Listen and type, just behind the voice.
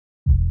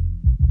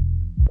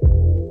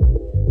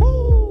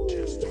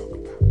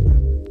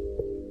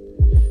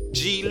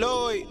G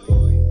Lloyd,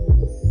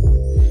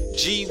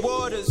 G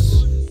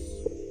Waters,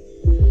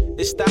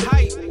 it's the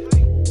hype.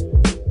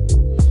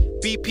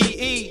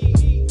 BPE,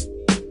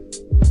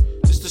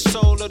 it's the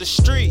soul of the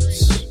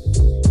streets.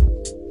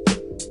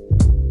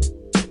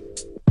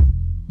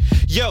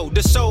 Yo,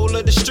 the soul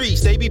of the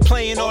streets, they be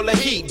playing all the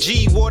heat.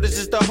 G Waters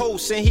is the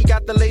host and he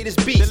got the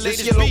latest beats.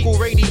 This your local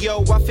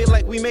radio, I feel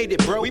like we made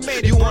it, bro.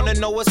 You wanna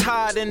know what's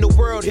hot in the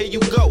world, here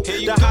you go.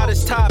 The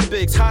hottest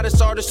topics,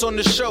 hottest artists on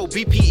the show.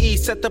 BPE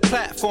set the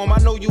platform, I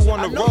know you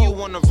wanna roll.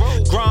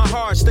 Grind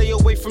hard, stay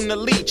away from the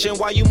leech. And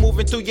while you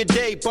moving through your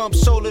day, bump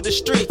soul of the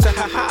streets.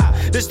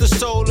 This the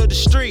soul of the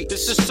street.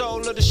 This the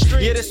soul of the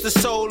street. Yeah, this the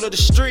soul of the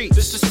street.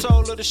 This the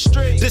soul of the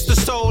street. This the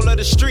soul of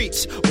the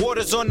streets.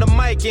 Waters on the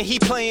mic and he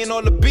playing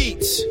all the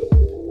beats.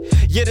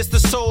 Yeah, this the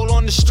soul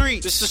on the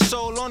street. This the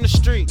soul on the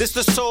street. This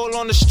the soul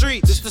on the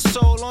street. This the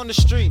soul on the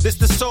street. This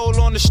the soul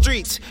on the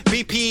streets.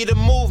 BPE the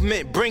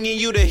movement, bringing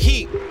you the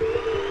heat.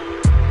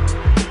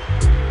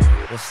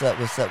 What's up,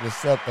 what's up,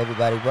 what's up,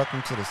 everybody?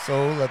 Welcome to the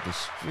Soul of the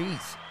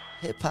Streets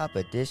Hip-Hop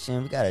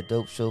Edition. We got a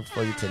dope show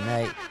for you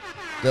tonight.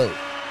 Dope.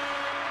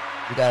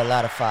 We got a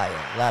lot of fire,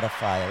 a lot of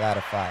fire, a lot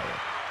of fire.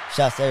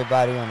 Shouts to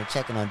everybody on the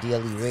checking on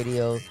DLE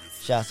Radio.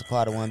 Shouts to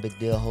Quad One Big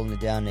Deal holding it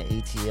down in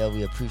ATL.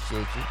 We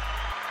appreciate you.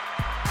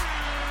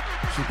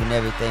 Keeping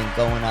everything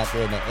going out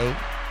there in the A.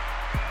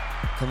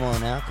 Come on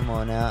now, come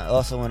on now. I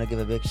also want to give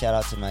a big shout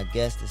out to my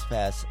guest this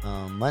past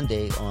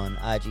Monday on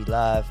IG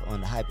Live on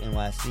the Hype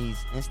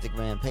NYC's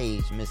Instagram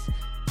page, Miss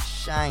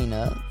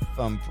Shina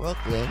from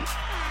Brooklyn,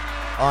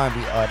 R&B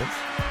artist.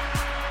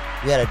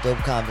 We had a dope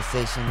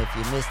conversation. If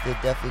you missed it,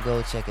 definitely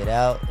go check it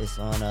out. It's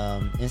on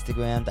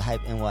Instagram, the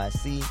Hype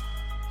NYC.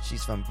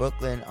 She's from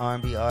Brooklyn,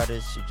 R&B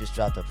artist. She just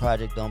dropped a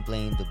project, Don't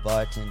Blame the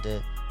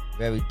Bartender.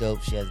 Very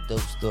dope. She has a dope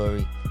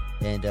story.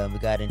 And we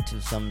got into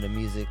some of the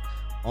music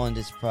on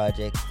this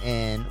project.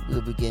 And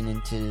we'll be getting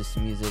into this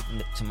music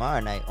tomorrow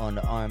night on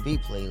the R&B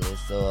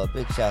playlist. So a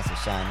big shout to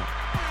Shina.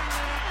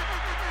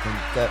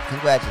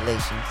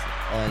 Congratulations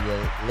on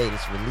your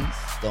latest release,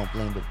 Don't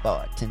Blame the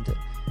Bartender.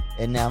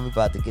 And now we're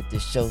about to get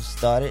this show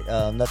started.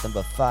 Nothing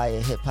but fire,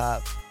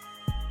 hip-hop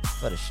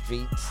for the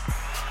streets.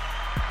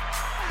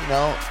 You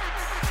know,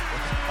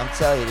 I'm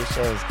telling you, this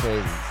show is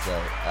crazy,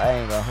 so I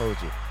ain't gonna hold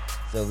you.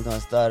 So we're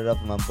gonna start it off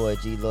with my boy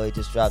G Lloyd.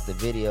 Just dropped the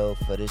video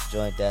for this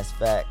joint, That's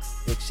Facts.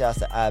 Big shouts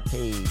to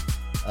iPave,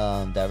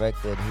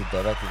 director who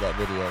directed that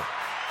video.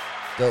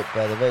 Dope,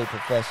 brother, very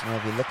professional.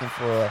 If you're looking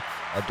for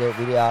a dope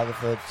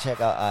videographer, check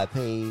out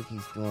iPave.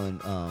 He's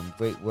doing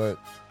great work,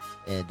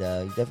 and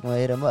you definitely wanna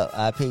hit him up.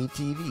 iPave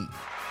TV.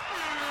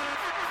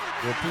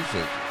 We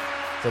appreciate you.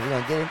 So we're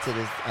gonna get into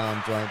this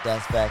joint,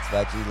 That's Facts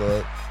by G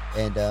Lloyd.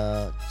 And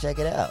check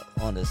it out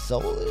on the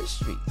Soul of the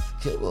Streets.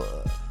 Come on.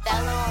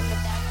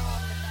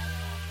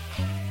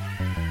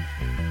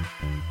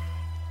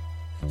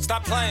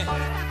 Stop playing.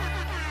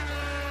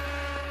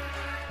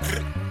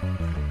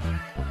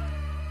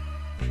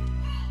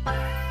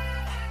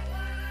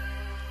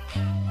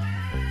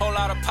 Whole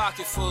lot of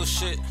pocket full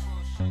shit.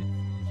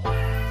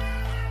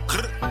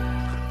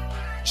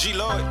 G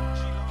Lloyd.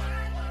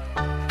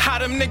 How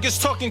them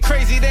niggas talking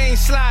crazy, they ain't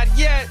slide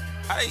yet.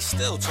 I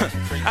still talking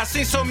crazy. I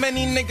seen so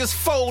many niggas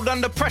fold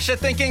under pressure,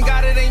 thinking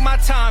God it ain't my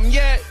time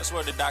yet. That's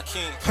where the Doc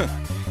King.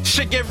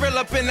 Shit get real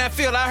up in that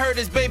field. I heard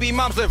his baby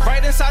moms live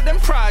right inside them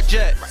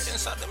projects. Right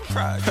inside them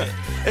projects.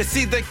 It's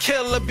either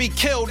kill or be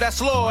killed,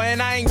 that's law,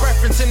 and I ain't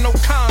referencing no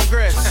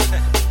Congress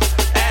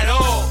at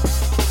all.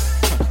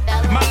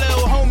 My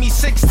little homie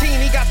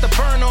 16, he got the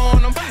burner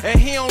on him, and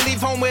he don't leave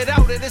home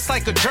without it. It's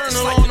like a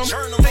journal on him.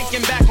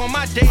 Thinking back on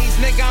my days,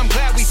 nigga, I'm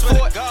glad we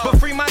fought. But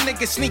free my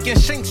niggas sneaking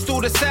shinks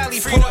through the Sally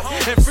Port,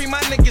 and free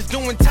my niggas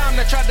doing time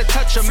that tried to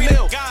touch a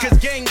mill. Cause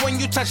gang, when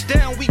you touch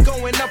down, we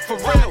going up for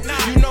real.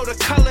 You know the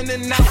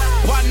Cullinan now.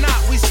 Why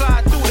not? We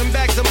slide through them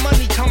bags of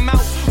money come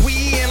out. We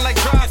eating like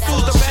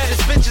drive-thrus, the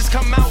baddest bitches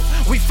come out.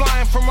 We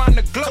flying from around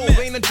the globe,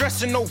 ain't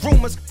addressing no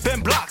rumors.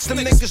 Been blocks, them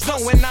niggas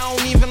know, and I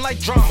don't even like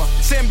drama.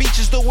 Sand Beach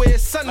is the way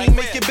it's sunny,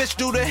 make your bitch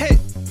do the hit.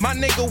 My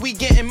nigga, we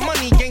getting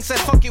money, gang said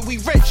fuck it, we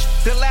rich.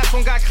 The last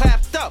one got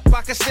clapped up,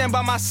 I can stand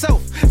by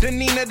myself. Then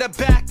Nina to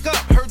back up,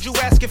 heard you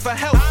asking for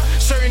help.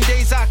 Certain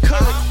days I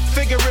could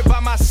figure it by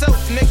myself,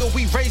 nigga,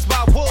 we raised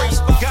by wolves.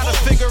 Gotta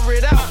figure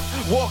it out,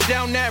 walk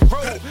down that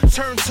road,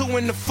 turn 2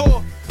 into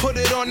 4, put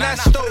it on that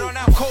stove.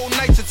 Cold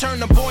nights to turn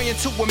the boy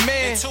into a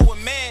man.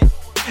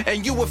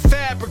 And you a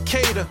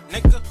fabricator,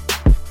 nigga.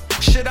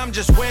 Shit, I'm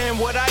just wearing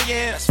what I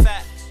am. That's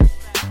fact.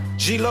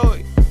 G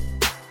Lloyd.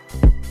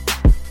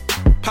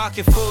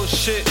 Pocket full of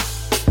shit.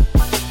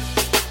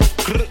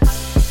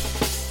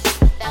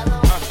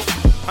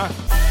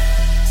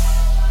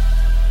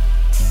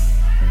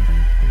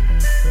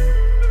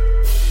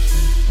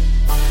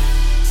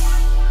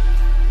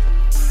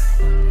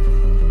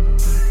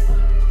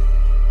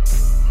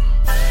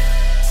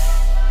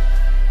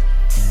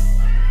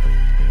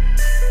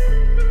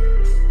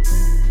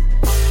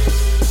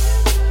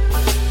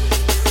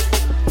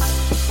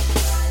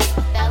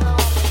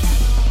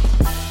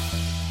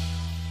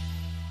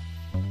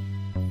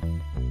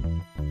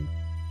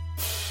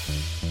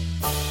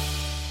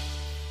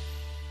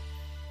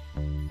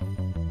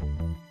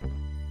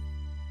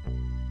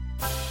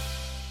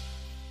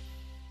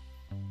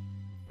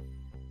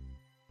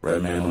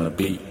 Redman on the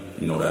beat,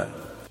 you know that.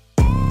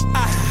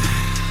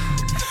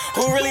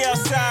 Who really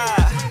outside?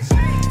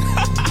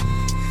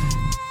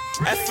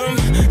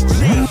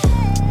 FMG.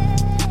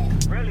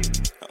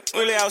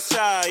 Really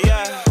outside,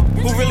 yeah.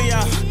 Who really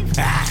out?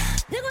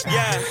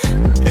 Yeah.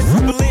 If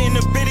we believe in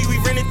the biddy, we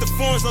rented the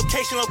phones,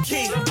 location low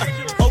key.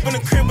 Open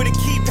the crib with a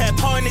keypad,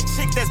 pawing the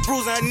chick that's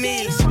bruising her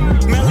knees.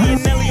 Melly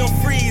and Nelly on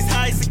freeze,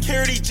 high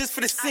security just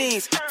for the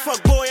scenes.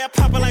 Fuck boy, I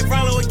pop it like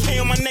Rollo, it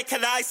came on my neck,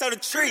 had the ice out the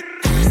tree.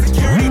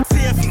 Security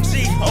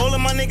TFMG, all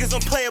of my niggas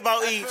don't play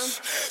about each.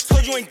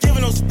 Told you ain't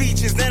giving no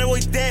speeches, now the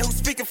boy dead, who's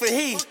speaking for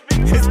he?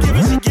 It's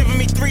given, she giving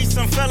me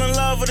threesome, fell in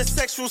love with a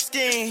sexual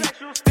scheme.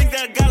 Think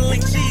that I got a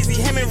link cheesy,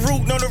 him and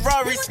Root know the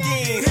Rari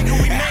schemes. Nigga,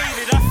 we made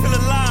it, I feel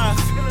alive.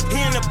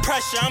 He in the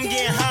pressure, I'm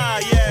getting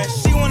high, yeah.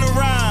 She wanna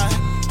ride,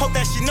 hope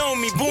that she know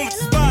me, boom, it's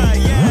spy,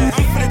 yeah.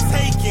 I'm for the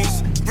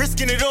takings,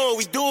 risking it all,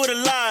 we do it a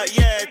lot,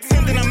 yeah.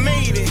 10, then I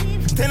made it,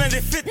 10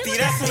 under 50,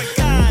 that's on the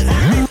guys.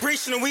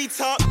 Breaching and we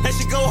talk, that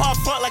she go hard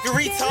fuck like a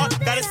retard.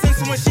 Gotta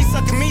sense when she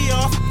sucking me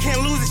off,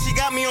 can't lose it, she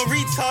got me on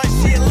retard.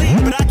 She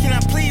elite, but I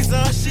cannot please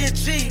her, she a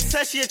G.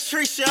 Says she a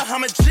Trisha,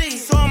 I'm a G,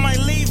 so I might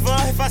leave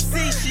her. If I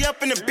see she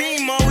up in the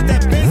beamer with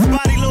that Benz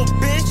body, little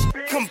bitch,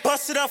 come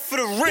bust it up for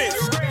the ribs.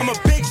 I'm a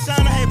big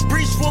shiner, had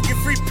breach, walking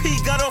free P,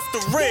 got off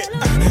the rip.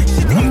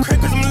 She think I'm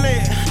crack cause I'm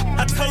lit,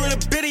 I told her the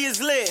biddy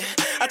is lit.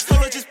 I told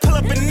her just pull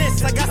up in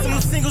this, I got some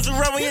new singles to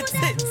rub on your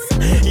tits.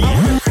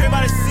 Yeah, crib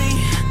by the sea,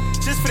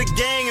 just for the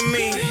gang and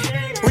me.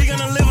 We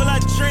gonna live a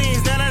lot of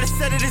dreams, now that I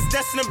said it, it's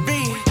destined to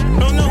be.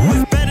 Don't know who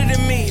is better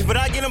than me, but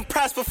I get them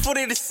props before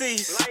they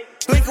deceased.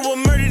 Lincoln will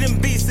murder them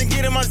beasts and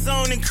get in my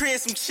zone and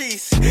create some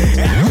cheese.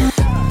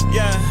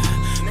 Yeah.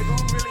 Nigga,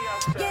 we really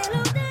outside.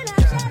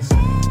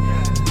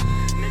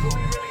 Nigga,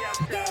 we really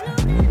outside.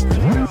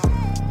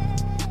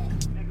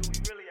 Nigga, we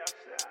really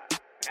outside.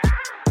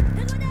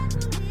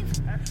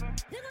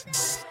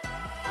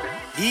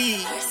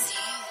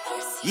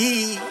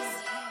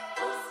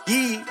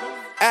 Yee,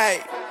 ayy.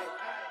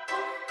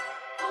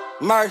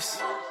 Mercy.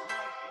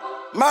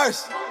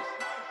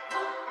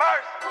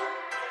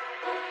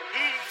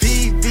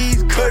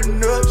 VV's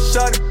cutting up,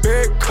 shot it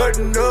back,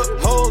 cutting up.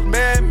 Hoes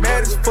mad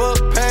as fuck,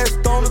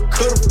 passed on the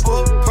coulda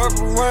fuck.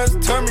 Purple runs,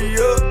 turn me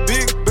up,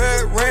 big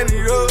bag, ran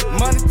it up.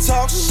 Money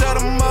talk, shut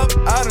 'em up,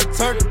 I done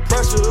turned the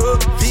pressure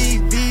up.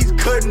 VV's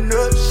cutting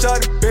up,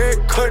 shot it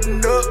back,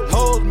 cutting up.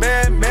 Hoes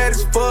mad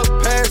as fuck,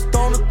 passed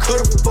on the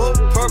coulda fuck.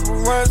 Purple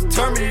runs,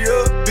 turn me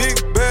up, big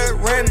bag,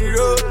 ran it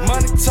up.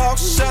 Money talk,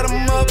 shut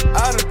 'em up,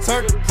 I done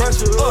turned the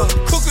pressure up.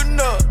 Cooking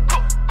up,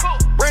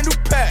 brand new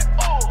pack,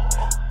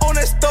 on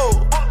that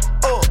stove,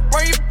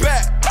 bring it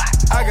back.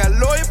 I got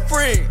loyal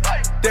friends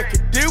that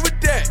can deal with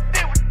that.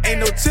 Ain't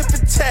no tip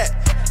and tap,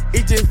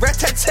 it just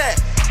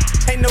rat-tat-tat.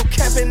 Ain't no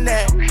capping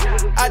that,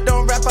 I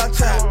don't rap out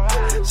time.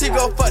 She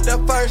gon' fuck the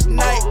first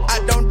night, I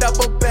don't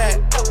double back.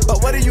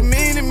 But what do you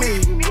mean to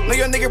me? No,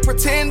 your nigga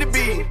pretend to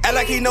be. Act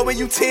like he know when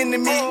you tend to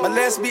me. But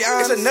let's be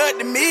honest, it's a nut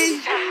to me.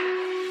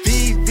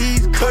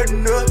 VV's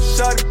cutting up,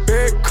 shot it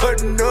back,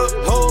 cutting up.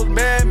 Hoes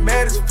mad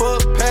as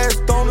fuck,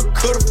 passed on the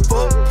coulda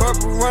fuck.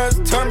 Purple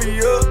runs, turn me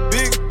up,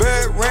 big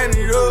bag, ran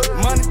it up.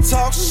 Money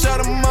talk, shut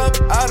 'em up,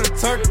 I done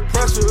turned the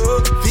pressure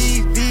up.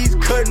 VV's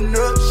cutting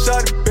up,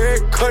 shot it back,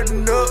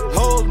 cutting up.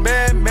 Hoes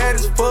mad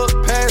as fuck,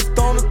 passed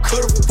on the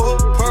coulda fuck.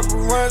 Purple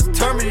runs,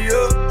 turn me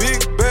up,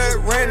 big bag,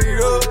 ran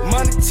it up.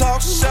 Money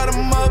talk, shut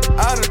 'em up,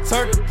 I done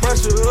turned the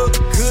pressure up.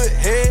 Good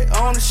head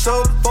on the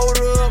shoulder,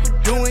 photo up, we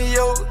doing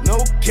yoga. No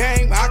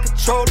game, I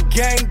control the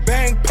gang,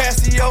 bang, pass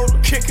the yoga.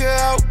 Kick her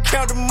out,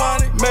 count the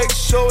money, make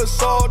sure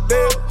it's all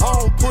there. I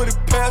don't put it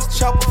past,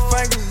 chopper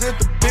fingers at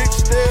the big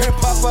stairs. And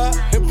pop out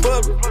in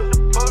public,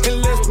 and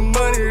list the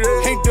money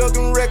there. Ain't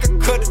ducking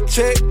record, cut the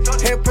check,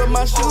 and put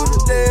my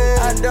shooters there.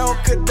 I don't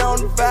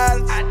condone the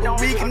violence, but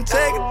we can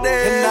take it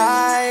there. And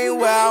I ain't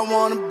where I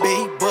wanna be,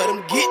 but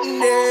I'm getting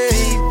there.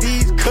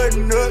 VV's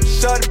cutting up,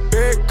 shot it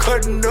back,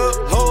 cutting up.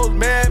 Hoes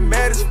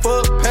mad as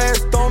fuck,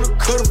 passed on the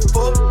coulda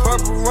fuck.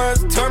 Purple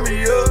runs, turn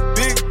me up,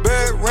 big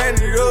bag, ran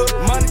it up.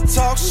 Money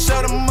talk,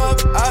 shut 'em up,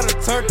 I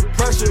done turned the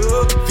pressure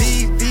up.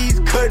 VV's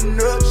cutting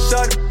up,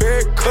 shot it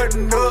back,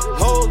 cutting up.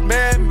 Hoes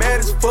mad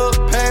as fuck,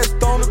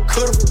 passed on the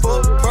coulda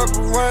fuck.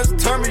 Purple runs,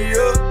 turn me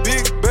up,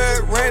 big bag,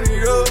 ran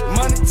it up.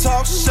 Money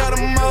talk, shut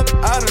 'em up,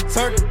 I done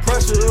turned the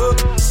pressure up.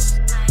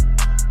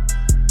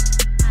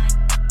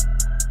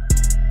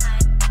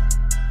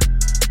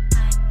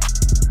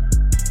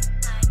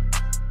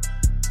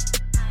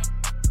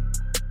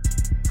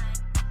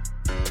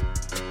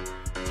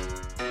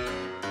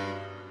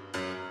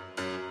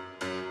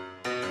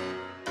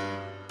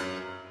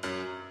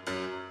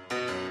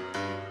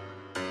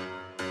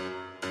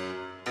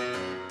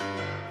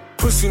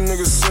 Pussy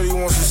niggas say he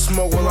wants some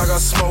smoke, well I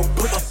got smoke.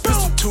 Put the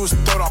pistol to his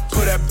throat. I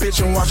put that bitch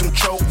and watch him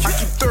choke. I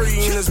keep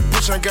 30 in this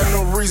bitch, I got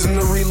no reason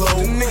to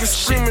reload. The niggas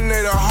screaming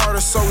they the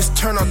hardest, always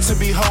turn out to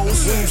be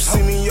hoes. When you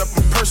see me up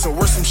in person,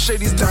 where some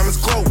shady's diamonds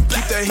glow.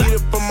 Keep that heat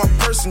up on my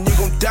person, you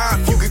gon'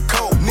 die if you get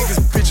cold. Niggas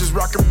bitches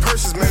rockin'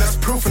 purses, man, that's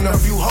proof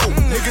enough you hoe.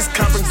 Niggas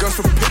copping guns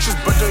for pictures,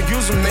 but don't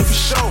use them, they for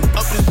show.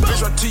 Up this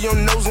bitch right to your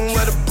nose and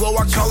let it blow,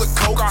 I call it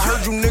coke. I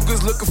heard you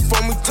niggas looking for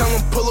me, tell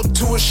them pull up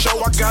to a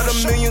show. I got a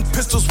million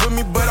pistols with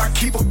me, but I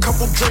keep a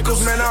couple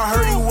Dracos. Man, I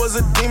heard he was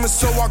a demon,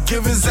 so I'll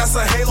give his ass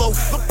a halo.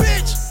 But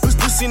bitch, this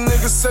pussy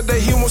nigga said that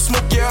he won't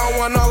smoke, yeah, I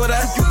want all of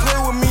that. If you play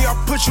with me, I'll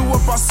put you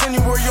up, I'll send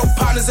you where your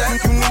partner's at.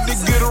 You need to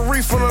get a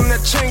refund on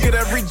that chain, get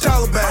every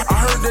dollar back.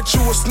 I heard that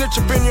you a snitch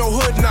up in your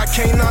hood, and I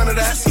can't honor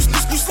that.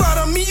 You slide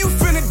on me, you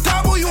finna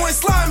double, you ain't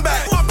sliding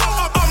back. All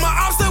my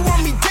ops, they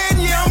want me dead,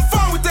 yeah, I'm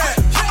fine with that.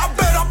 I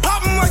bet I'll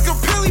pop him like a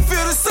pilly,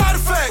 feel the side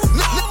effects.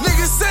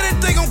 Niggas said that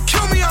they gon'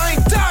 kill me, I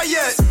ain't die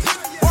yet.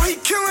 While he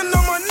killing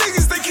all my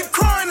niggas, they keep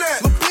crying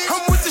at.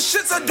 I'm with the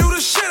shits, I do the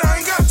shit,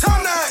 I ain't got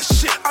time to act.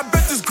 Shit, I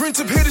bet this green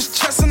tip hit his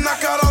chest and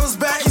knock out all his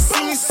back. You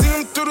see me see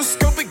him through the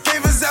scope, it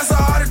gave his ass a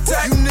heart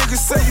attack. You niggas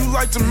say you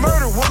like to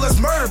murder, well let's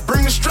murder,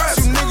 bring the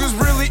straps. You niggas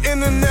really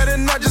internet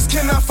and I just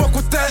cannot fuck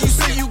with that. You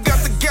say you got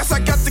the gas, I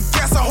got the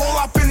gas, a whole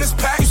lot in this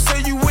pack. You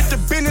say you with the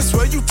business,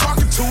 well you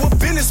talking to a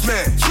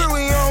businessman.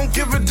 Really I don't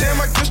give a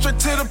damn, I get straight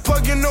to the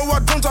plug, you know I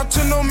don't talk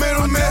to no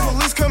middleman.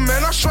 Police come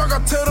in, I shrug,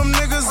 I tell them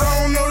niggas I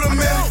don't know the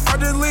man. I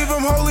just leave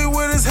him holy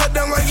with his head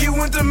down like he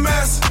went to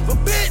mass. But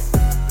bitch,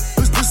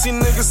 this pussy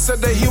nigga said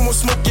that he won't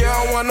smoke, yeah,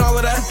 I want all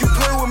of that. If you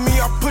play with me,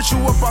 I'll put you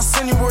up, I'll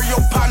send you where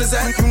your partner's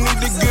at. You need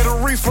to get a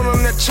refund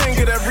on that chain,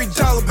 get every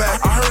dollar back.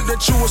 I heard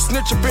that you a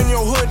snitch up in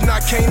your hood, and I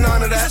can't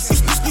honor that.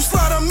 You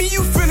slide on me,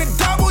 you finna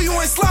double, you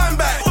ain't sliding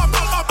back. All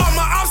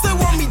my ops, they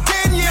want me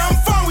dead, yeah, I'm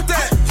fine with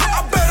that.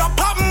 I bet I'll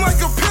pop him like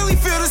a pilly,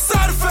 feel the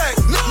side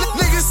effects.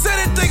 Niggas said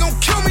that they gon'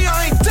 kill me,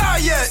 I ain't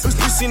die yet.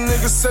 Pussy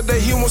nigga said that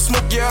he won't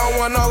smoke, yeah, I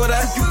want all of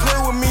that. If you play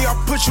with me, I'll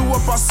put you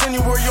up, I'll send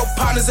you where your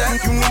partner's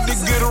at. You need to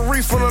get a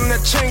refund on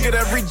that chain, get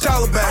every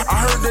dollar back.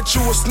 I heard that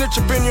you a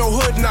snitch up in your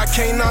hood, and I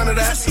can't honor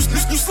that.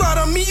 You slide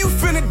on me, you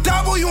finna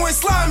double, you ain't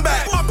sliding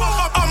back. All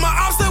my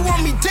ops, they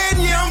want me dead,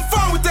 yeah, I'm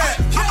fine with that.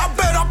 I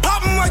bet I'll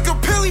pop him like a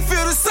pilly,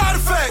 feel the side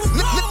effects.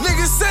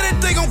 Niggas said that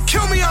they gon'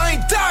 kill me, I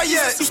ain't die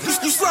yet.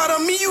 You slide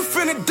on me, you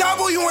finna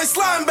double, you ain't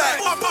sliding back.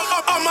 All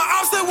my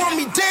ops, they want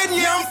me dead,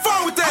 yeah, I'm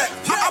fine with that.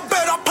 I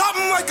bet I'll pop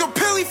him like a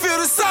pilly, feel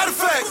the side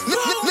effects.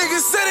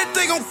 Niggas said that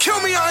they gon' kill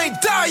me, I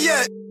ain't die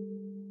yet.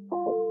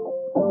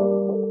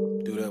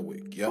 Do that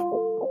week, yeah.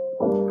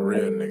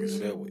 Real niggas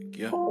that week,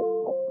 yeah.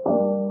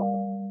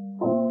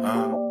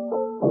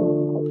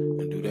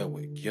 And do that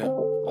week, yeah.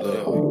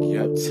 Love,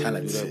 yeah.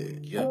 Talented,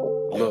 yeah.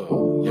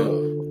 Love, yeah.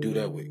 Do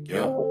that week,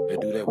 yeah. They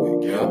do that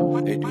week, yeah.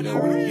 They do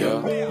that week,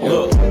 yeah.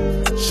 Look,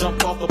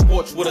 jump off the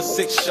porch with a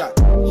 6-shot.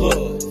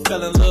 Look,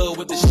 fell in love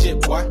with the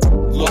shit, boy.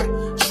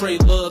 Look, Trey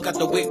Lug got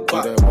the wick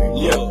block.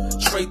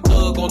 Look, Trey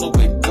Thug on the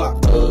wick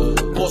block.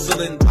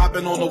 Porcelain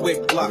popping on the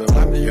wick block.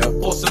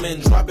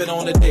 Porcelain dropping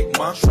on the dick,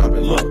 man.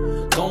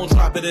 Look, gon'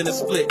 drop it in a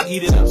split.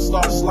 Heat it up,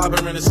 start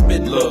slobbering and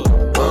spit. Look,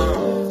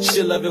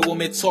 she love it when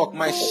me talk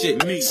my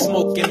shit. Me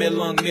smoke in me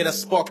lung, me the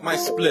spark my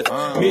split.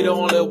 Me the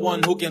only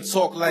one who can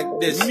talk like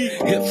this.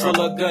 Hip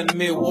full of gun,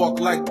 me walk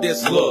like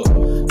this. Look,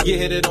 you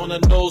hit it on the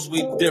nose,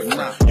 we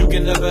different. You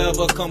can never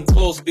ever come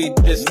close, be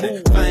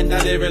distant. Find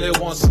out they really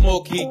want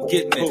smoke, he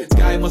getting it.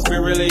 Guy must be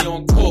really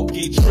on coke,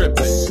 he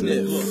tripping.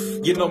 Sniff.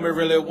 You know me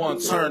really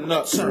want turn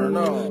up.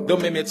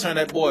 Don't make me turn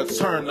that boy,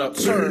 turn up.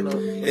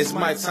 It's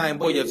my time,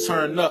 boy, you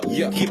turn up.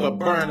 Keep a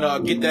burner,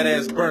 get that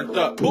ass burnt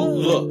up.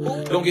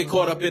 Look, don't get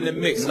caught up in the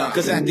mix.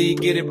 Cause after you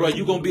get it, bro,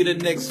 you gon' be the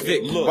next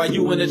Vic. While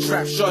you in the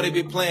trap, shorty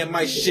be playing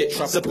my shit.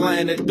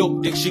 Supplying the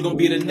dope dick, she gon'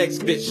 be the next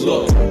bitch.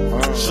 Look,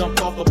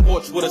 jump off the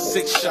porch with a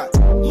 6-shot.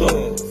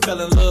 Look,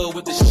 fell in love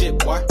with the shit,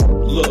 boy.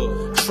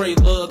 Look, Trey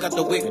Lug got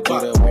the wick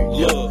block.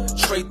 Look,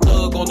 Trey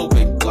Thug on the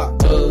wick block.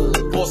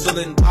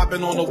 Porcelain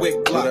popping on the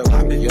wick block.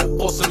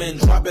 Porcelain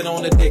dropping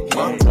on the dick,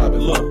 man.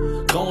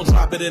 Look, gon'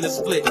 drop it in a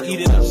split.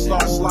 Eat it up,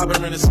 start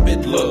slobbering and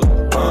spit. Look,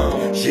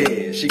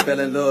 yeah, she fell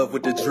in love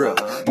with the drip.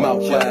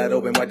 Mouth wide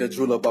open, wipe the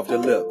drool up off the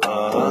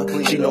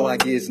lip. She know I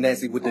gets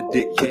nasty with the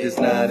dick. Put this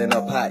 9 in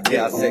a pot,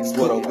 yeah, I sex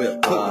with a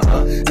whip.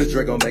 The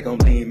drink gon' make 'em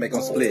lean, make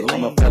 'em split.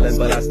 I'm a felon,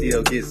 but I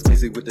still get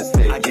busy with the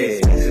stick,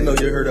 yeah. Know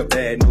you heard of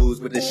bad news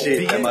with the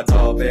shit. And my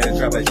tall bad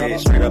drop a head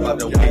straight up out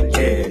the wick,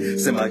 yeah.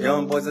 Send my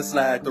young boys to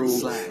slide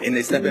through, and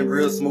they stepping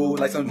real smooth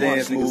like some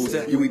dance moves.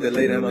 You either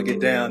lay down or get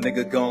down,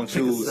 nigga gon'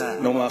 choose.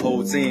 Know my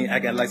whole team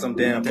acting like some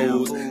damn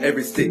fools.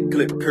 Every stick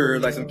clip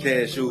curve like some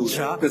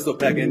cashews. Pistol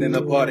packing in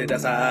the party,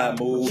 that's how I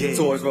move.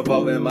 Toys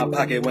revolving in my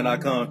pocket when I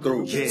come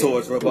through.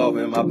 Toys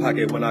revolving in my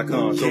pocket when I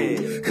come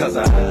through. Cause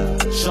I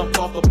jump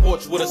off the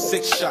porch with a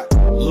 6-shot.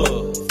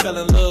 Look, fell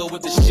in love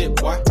with the shit,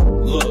 boy.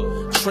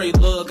 Look, Trey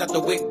Lug got the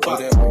wick block.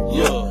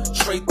 Look,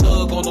 Trey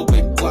Thug on the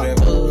wick block.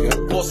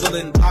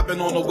 Porcelain popping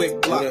on the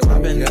wick block.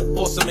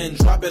 Porcelain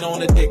dropping on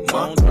the dick,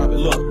 man.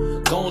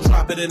 Look, gon'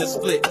 drop it in a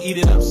split. Eat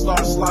it up,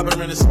 start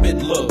slobbering and spit.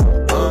 Look,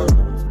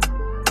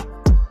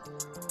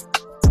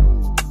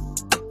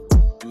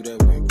 do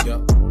that way.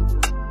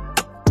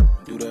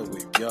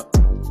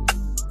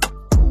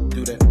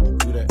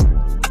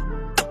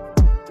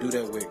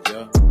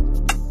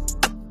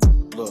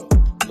 look,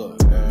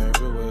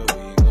 everywhere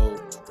we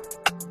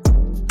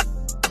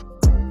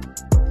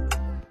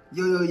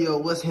go. Yo,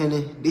 what's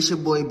happening? This your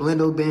boy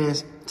Blendo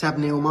Bands,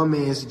 tapping in with my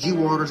mans G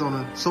Waters on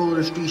a Soul of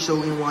the Street Show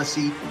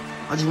NYC.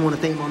 I just want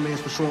to thank my mans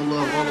for showing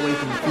love all the way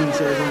from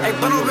Phoenix, Arizona. Hey,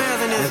 Blendo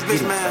Bands in this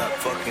bitch, man.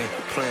 Fucking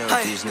playing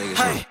with these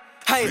niggas.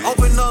 Hey,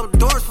 open up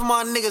doors for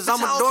my niggas,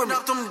 I'm a doorman.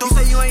 You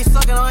say you ain't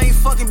sucking, I ain't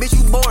fucking, bitch,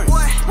 you boring.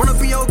 Run up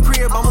in your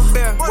crib, I'm a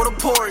bear with a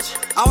porch.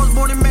 I was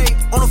born in May,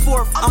 on the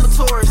 4th, I'm a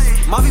tourist.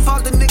 Mafia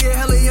popped the nigga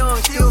hella young,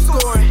 still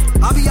scoring.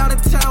 I be out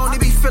of town, they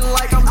be feeling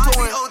like I'm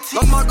touring.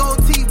 Lost my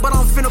gold teeth, but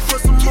I'm finna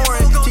put some more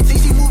in. She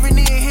thinks she moving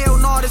in,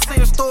 hell no, this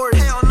ain't a story.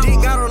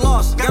 Dick got her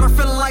lost, got her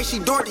feeling like she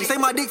Dorothy. Say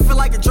my dick feel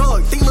like a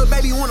drug, think little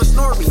baby wanna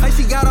snort me. Say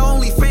she got her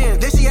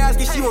OnlyFans, then she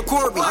ask if she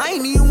record me. I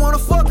ain't even wanna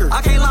fuck her,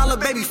 I can't lie,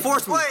 little baby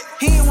force me.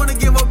 He ain't wanna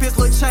give up his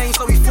little chain,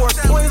 so he forced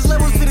it. Boy, his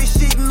levels to this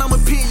shit, and I'ma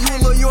pit you a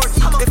little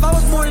Yorkie. If I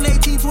was born in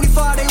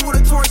 1825, they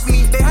would've torched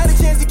me. They had a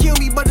chance to kill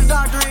me, but the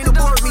doctor ain't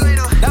abort me.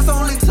 That's the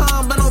only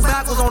time Blendo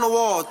back was on the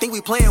wall. Think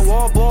we playing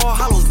wall ball,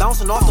 hollows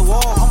bouncing off the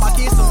wall. All my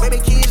kids, some baby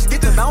kids,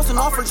 get to bouncing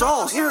off her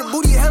jaws. Hear her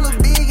booty hella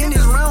big in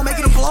this round,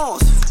 making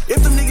applause.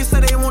 If them niggas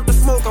say they want the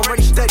smoke, I'm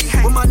ready steady.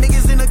 With my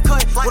niggas in the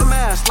cut, with a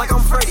mask, like I'm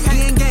Freddy.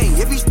 He ain't gang,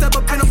 if he step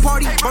up in a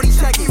party, Brody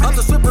check it. Up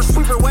the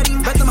sweeper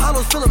wedding, bet them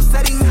hollows fill up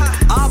setting.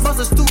 I'll bust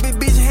a stupid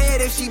bitch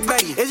head if she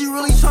Betty. Is you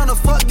really tryna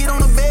fuck, get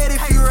on the bed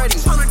if you ready.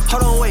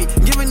 Hold on, wait,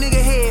 give a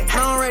nigga head,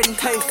 I'm ready.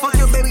 Hey, fuck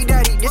your baby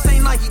daddy, this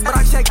ain't Nike, but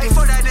I checked him.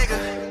 Fuck that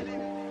nigga.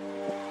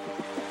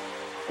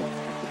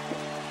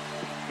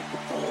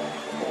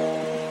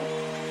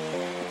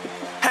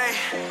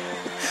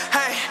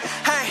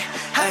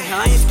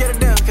 I ain't scared of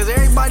them, cause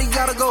everybody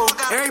gotta go.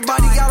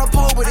 Everybody got a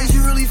pole, but is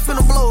you really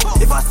finna blow?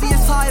 If I see it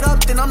tied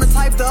up, then I'm the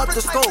type to up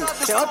the scope.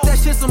 Say up that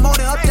shit some more,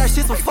 then up that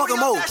shit some fucking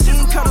more. She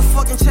ain't cut a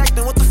fucking check,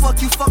 then what the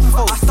fuck you fucking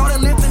for? I started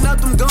lifting up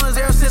them guns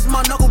ever since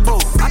my knuckle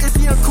broke. I can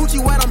see her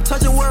coochie wet, I'm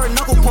touching where her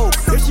knuckle poke.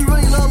 If she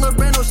really love Lil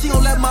Brando, she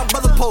gon' let my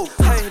brother poke.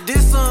 Hey,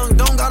 this song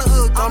don't got a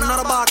hook, I'm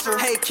not a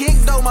boxer. Hey, kick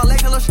though, my leg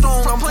hella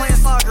strong, I'm playing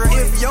soccer.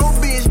 If your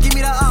bitch give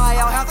me the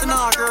eye, I'll have to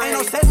knock her. Ain't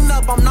no setting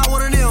up, I'm not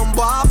one of them,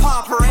 boy, I'll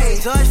pop her. Hey,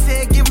 judge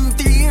said give him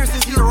 3 years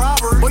since he's a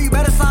robber. Boy, you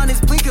better sign this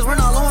plea, cause we're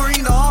not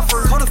lowering the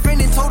offer.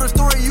 Co-defendant told her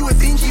story, you would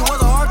think she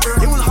was a Arthur.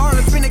 It was hard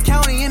to spin the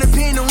county, and the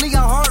pen only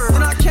got harder.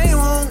 Then I came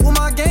home with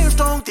my game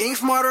strong, think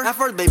smarter. At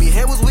first, baby,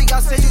 head was weak, I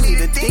said you need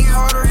to think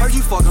harder. Heard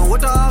you fucking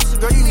with the officer,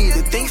 girl, you need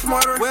to think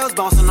smarter. Wells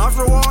bouncing off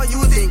her wall, you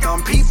would think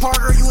I'm Pete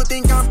Parker. You would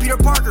think I'm Peter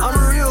Parker. I'm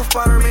a real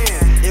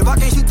Spider-Man. If I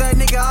can't shoot that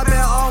nigga, I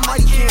bet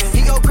Almighty can.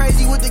 He go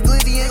crazy with the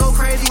glizzy and go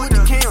crazy with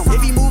the cam.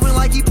 If he moving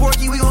like he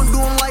Porky, we gon' do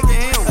him like the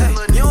ham. Hey,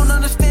 you don't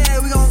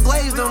understand, we gon'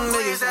 glaze them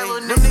niggas. Hey,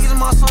 them niggas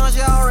my sons,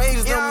 y'all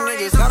raised them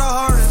niggas. Got a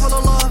heart full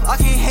of love, I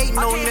can't hate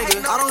no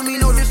niggas. I don't mean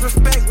no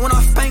disrespect when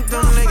I spank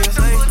them niggas.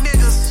 Hey.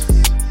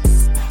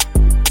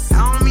 I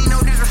don't mean no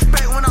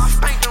disrespect when I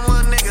spank them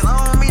little niggas.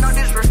 I don't mean no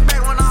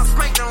disrespect when I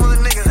spank them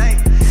little niggas.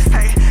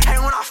 Hey,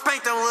 when I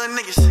spank them little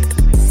niggas.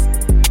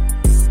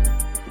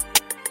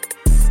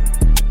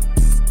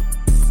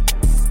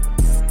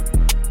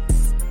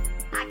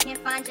 I can't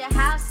find your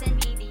house,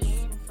 send me the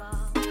info.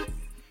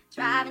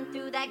 Driving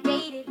through that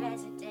gated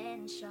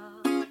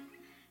residential.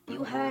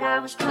 You heard I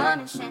was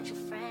coming, sent your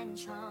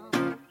friends home.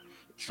 You're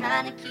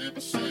trying to keep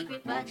a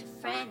secret, but your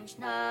friends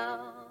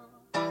know.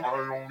 I'm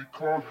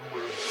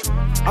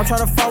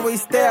tryna find where he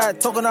stay at.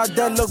 Talking out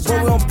there, look, bro,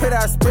 we don't pay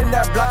that. Spin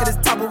that block at his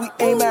top, but we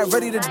aim at.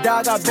 Ready to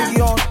die, got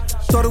Biggie on.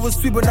 Thought it was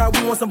sweet, but now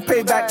we want some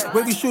payback.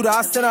 Wavy shooter,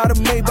 I send out a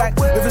Maybach.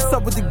 If it's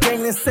up with the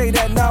gang, then say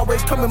that. Now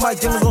wait, come in, my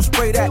jingles gon'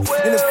 spray that.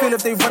 In the field,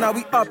 if they run out,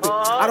 we up it.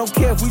 I don't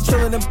care if we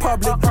chillin' in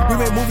public. We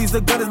make movies, the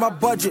gun is my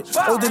budget.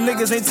 Older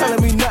niggas ain't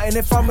telling me nothing.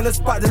 If I'm in the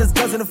spot, then it's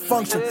guns in the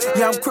function.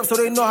 Yeah, I'm Crip, so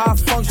they know how I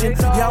function.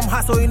 Yeah, I'm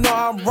hot, so they know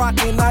how I'm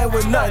rockin'. I ain't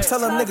with nothing. Tell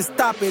them niggas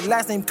stop it.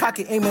 Last name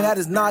cocky, aiming at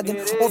his noggin.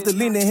 Off the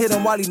lean and hit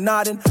him while he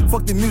nodding.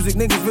 Fuck the music,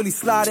 niggas really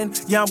sliding.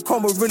 Yeah, I'm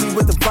coma really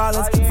with the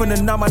violence. Finna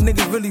now my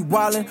niggas really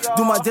wildin'.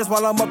 Do my dance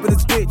while I'm up in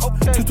this bitch.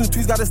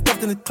 223's got it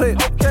stuffed in the clip.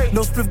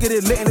 No spliff, get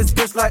it lit in this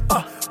bitch like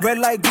red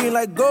light, green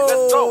like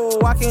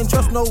gold. I can't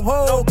trust no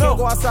hoe. Can't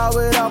go outside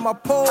without my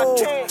pole.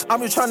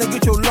 I'm just tryna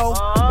get your low.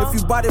 If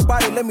you body,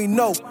 let me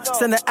know.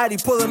 Send the Addy,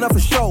 pulling up a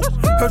show.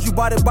 Heard you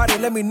body,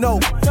 let me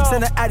know.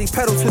 Send the Addy,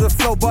 pedal to the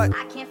flow, but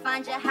I can't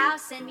find your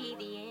house, send me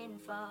the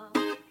info.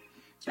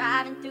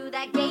 Driving through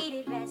that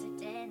gated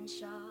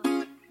residential.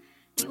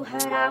 You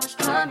heard I was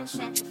coming,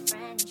 sent your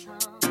friends home.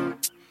 You're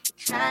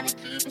trying to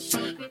keep a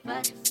secret,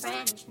 but your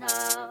friends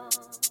know.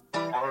 I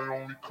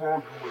only call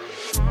you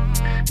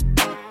by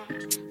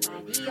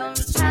the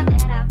only time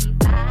that I'll be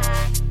back.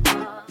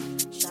 Oh,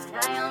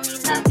 shot, I only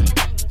love you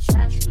when you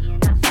trust me,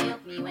 and I feel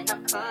me when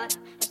I'm caught up.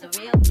 That's the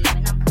real me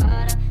when I'm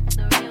caught up. That's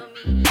the real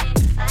me.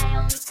 I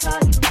only call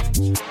you when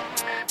you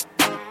back.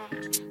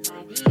 By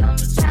the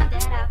only time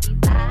that I'll be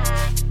back.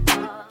 Oh,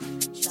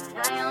 shot, I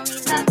only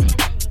love you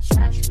when you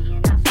trust me,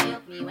 and I feel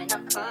me when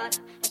I'm caught up.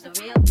 That's the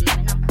real me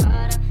when I'm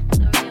caught up. That's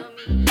the real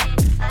me.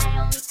 I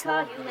only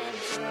call you when you.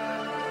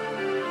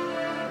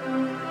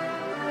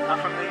 I'm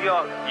from New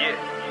York, yeah.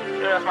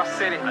 That's my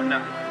city. I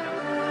know.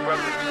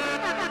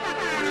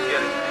 Brooklyn.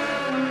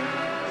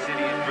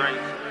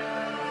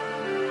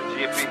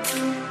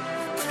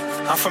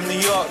 I'm from New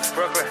York,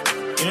 Brooklyn.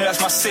 You know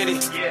that's my city.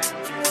 Yeah.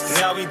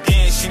 Now we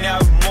dance, now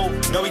we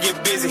move. Know we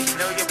get busy.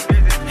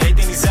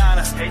 Everything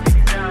designer.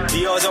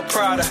 Dior's or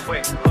Prada.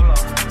 Wait, hold on.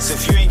 So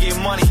if you ain't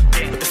getting money,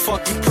 what the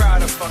fuck you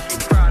proud of?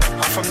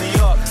 I'm from New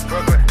York,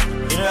 Brooklyn.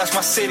 You know that's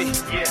my city.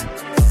 Yeah.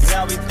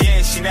 Now we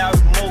dance, now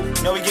we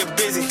move. Know we get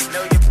busy.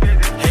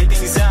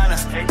 Everything designer.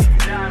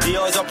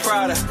 Dior's or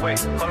Prada. Wait,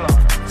 hold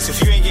on. So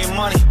if you ain't getting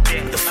money,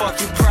 what the fuck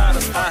you proud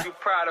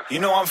of? You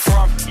know I'm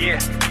from. Yeah.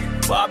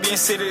 Well, I be in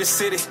city to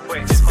city.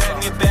 Wait, just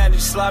bag me a bandage,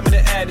 slide me the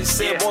addict.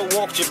 Say, boy,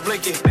 walk, just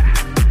blinking.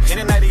 In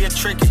the night, it get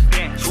tricky.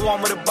 You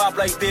want me to bop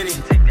like Diddy?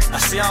 I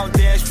see I don't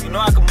dance, but you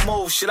know I can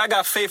move. Shit, I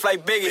got faith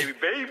like Biggie.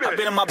 I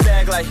been in my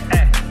bag like,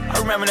 I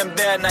remember them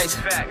bad nights.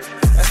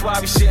 That's why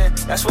I be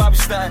shitting, that's why I be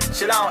stunting.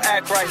 Shit, I don't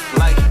act right.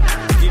 Like,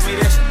 give me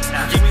this,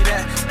 give me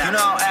that. You know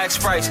I don't act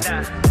price.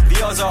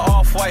 Dior's are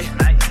off-white.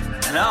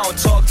 And I don't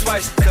talk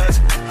twice, cause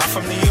I'm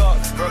from New York,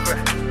 Brooklyn.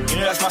 You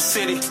know that's my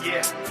city.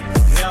 Yeah.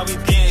 Now we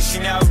dance,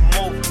 now we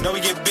move. Know we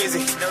get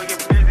busy.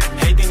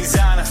 Everything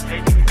designer.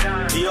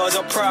 Dior's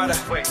or Prada.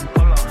 Wait,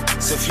 hold on.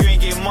 So if you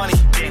ain't getting money,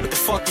 what the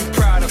fuck you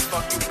proud of?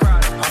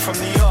 I'm from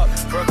New York,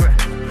 Brooklyn.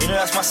 You know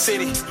that's my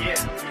city. Yeah.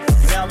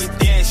 Now we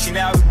dance,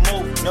 now we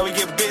move. Know we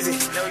get busy.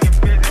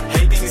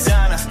 Everything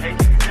designer.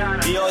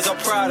 Dior's or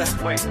Prada.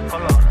 Wait,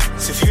 hold on.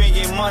 So if you ain't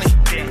getting money,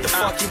 what the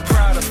fuck you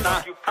proud of?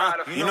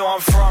 You know I'm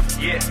from.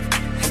 Yeah.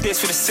 And this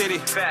for the city.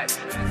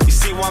 You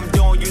see what I'm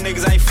doing? You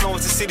niggas ain't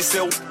influenced the city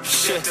still.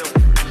 Shit.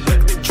 Look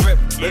at the drip,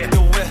 look at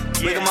the whip,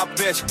 look at my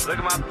bitch.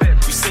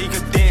 You say you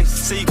can dance, you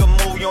say you can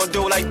move, you don't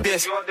do it like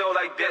this.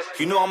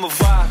 You know I'm a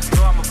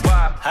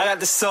vibe, I got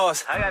the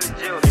sauce,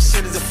 this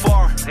shit is a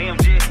foreign.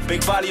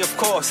 Big body of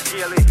course,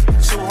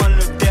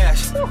 200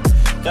 dash,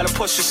 gotta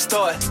push the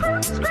start.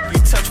 You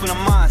touch with the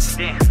minds,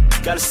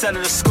 gotta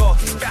settle the score.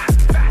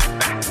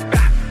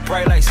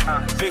 Bright lights,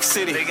 big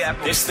city,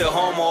 they still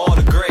home of all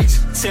the greats.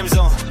 Tim's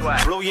on,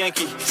 Blue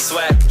Yankee,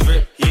 swag,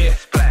 drip, yeah.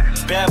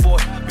 Bad boy,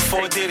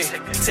 before Diddy,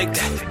 take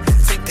that.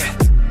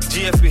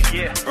 GFB,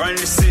 running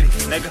the city,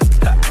 nigga.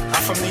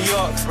 I'm from New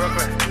York,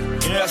 Brooklyn.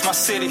 You know that's my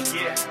city.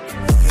 Yeah.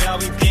 Now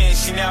we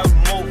dance, now we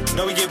move.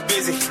 Know we get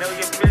busy.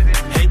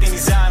 Everything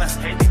designer.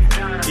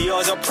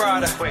 Dior's or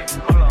Prada. Wait,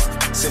 hold on.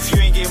 So if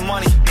you ain't getting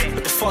money,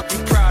 what the fuck you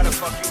proud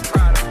of?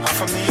 I'm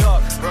from New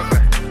York,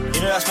 Brooklyn.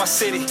 You know that's my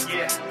city.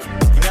 Yeah.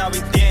 Now we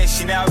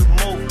dance, now we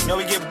move. Know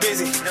we get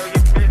busy.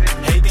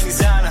 Everything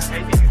designer.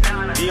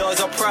 Dior's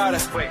or Prada.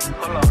 Wait,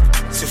 hold on.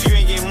 So if you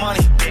ain't getting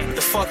money, what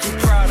the fuck you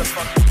proud of?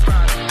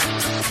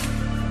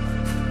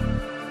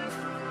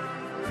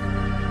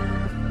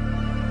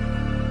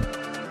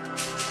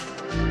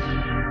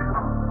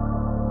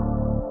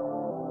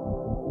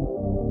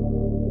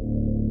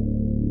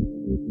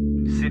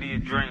 City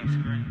of dreams.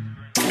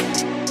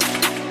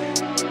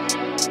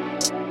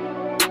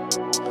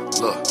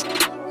 Look,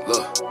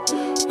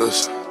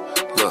 listen,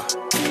 look.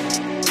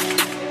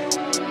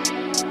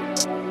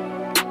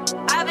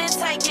 I've been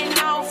taking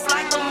off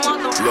like a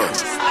mother. Look,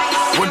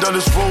 went down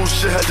this road,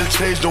 shit had to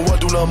change, no, I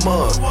do not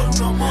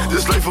mind.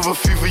 This life of a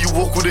fever, you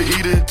walk with a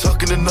heater and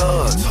tucking the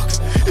nines.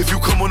 If you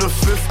come on the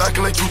fifth,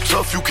 acting like you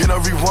tough, you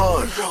cannot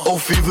rewind. Oh,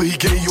 fever, he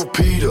gave you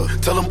Peter.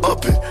 Tell him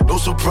up it, no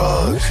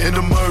surprise. In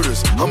the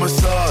murders,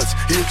 homicides,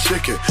 he a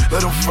chicken,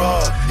 let him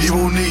fry. He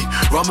won't eat,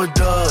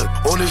 Ramadan,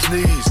 on his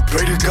knees,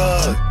 pray to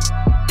God.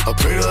 I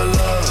pray to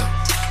Allah,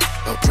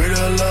 I pray to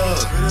Allah,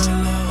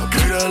 I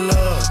pray to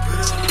Allah.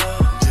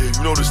 Yeah,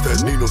 you notice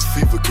that Nino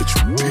fever get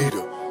you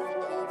Peter.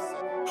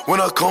 When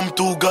I come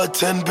through, got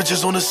 10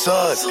 bitches on the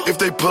side. If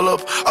they pull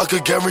up, I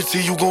could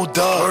guarantee you gon'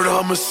 die. Murder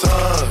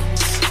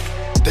homicides,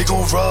 they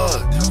gon'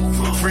 ride.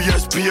 Free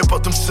SP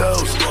about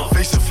themselves,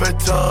 facing fed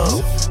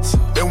time.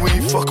 And we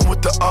ain't fucking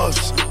with the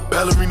odds.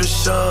 Ballerina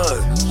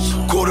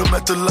shine. Caught him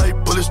at the light,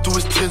 bullets through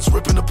his tints,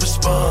 ripping up his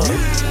spine.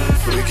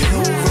 For the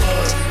game gon'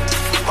 ride.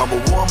 I'm a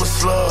war, I'm a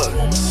slide.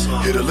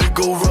 Hit a let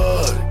go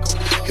ride.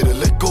 Hit a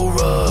let go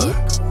ride.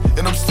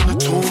 And I'm still in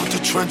tune with the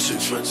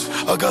trenches.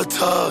 I got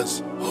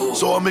ties,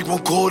 so I make one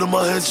call to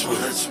my henchmen.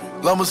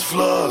 Llamas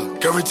fly,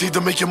 guaranteed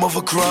to make your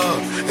mother cry.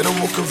 And I'm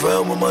walking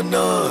around with my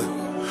 9.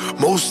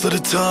 Most of the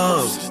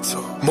time.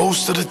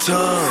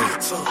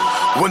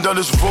 Went down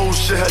this road,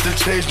 shit had to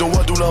change, no,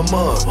 I do not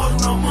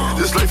mind.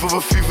 This life of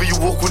a fever, you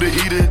walk with a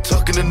heater and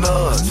tucking the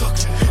nines.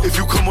 If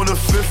you come on the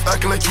fifth,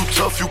 acting like you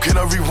tough, you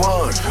cannot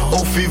rewind.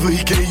 Oh, fever,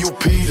 he gave you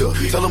Peter.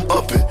 Tell him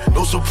up it,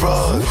 no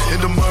surprise.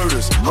 In the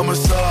murders,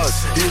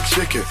 homicides, he a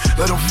chicken,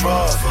 let him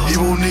fry. He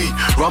won't eat,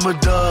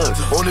 Ramadan,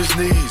 on his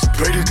knees,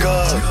 pray to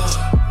God.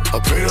 I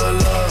pray to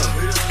Allah,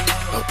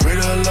 I pray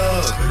to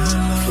Allah.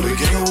 For the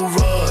gang will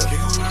ride.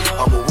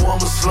 I'm a war,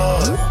 I'm a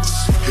slide.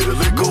 Hit a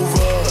lick, go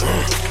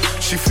ride.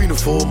 She fiending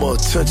for all my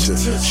attention.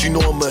 She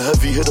know I'm a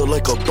heavy hitter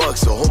like a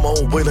boxer. Hold my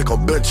own weight like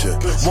I'm benching.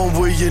 One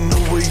way in, no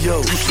way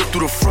out. You slip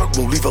through the front,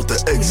 won't leave out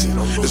the exit.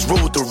 Let's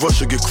roll with the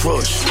rush or get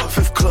crushed.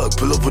 Fifth club,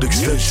 pull up with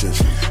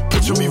extensions.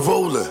 Picture me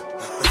rolling.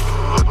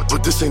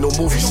 But this ain't no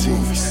movie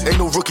scene. Ain't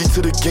no rookie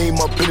to the game.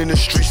 I've been in the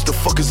streets. The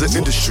fuck is the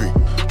industry?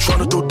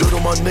 Tryna throw dirt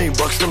on my my name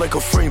boxed in like a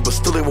frame, but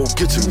still they won't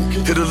get to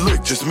me. Hit a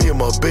lick, just me and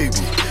my baby.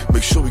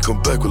 Make sure we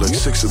come back with like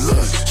 6 or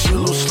less. She a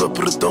little slut,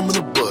 put a thumb in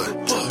the butt.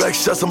 Back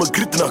shots, I'm a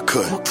grit and I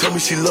cut. Tell me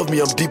she love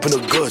me, I'm deep in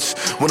her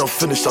guts. When I'm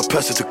finished, I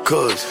pass it to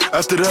cuz.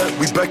 After that,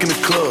 we back in the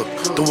club.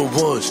 Throwing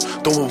ones.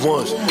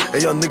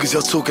 Hey, y'all niggas,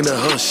 y'all talking that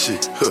hush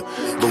shit.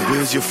 But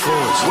where's your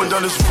funds? Went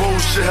down this road,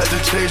 shit had to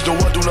change, no,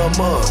 I do not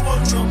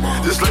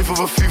mind. This life of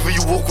a fever,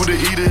 you walk with a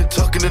heater and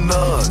tucking the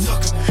nines.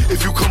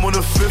 If you come on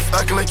the 5th,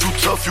 acting like you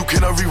tough, you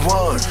cannot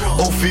rewind.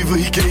 Oh, fever,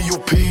 he gave you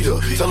Peter.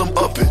 Tell him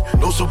up it,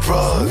 no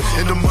surprise.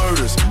 In the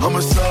murders,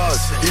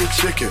 homicides, he a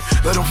chicken,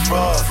 let him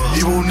fry.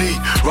 He won't eat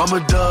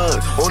Ramadan,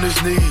 on his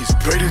knees,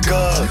 pray to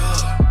God.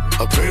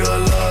 I pray to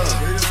Allah,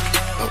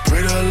 I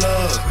pray to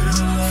Allah.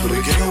 For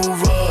the gang will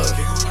ride.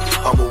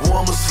 I'm a war,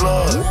 I'm a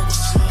slide.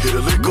 Hit a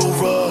lick, go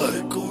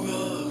ride.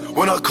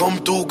 When I come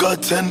through,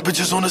 got 10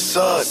 bitches on the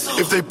side.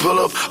 If they pull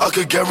up, I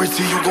could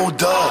guarantee you gon'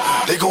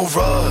 die. They gon'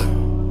 ride.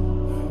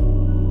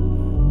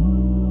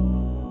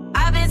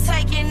 I've been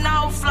taking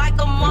off like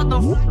a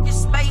motherfucking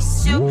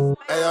spaceship.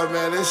 Hey, yo,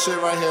 man, this shit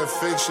right here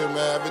fiction,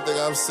 man. Everything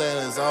I'm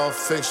saying is all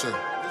fiction.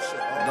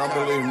 Don't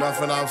believe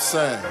nothing I'm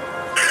saying.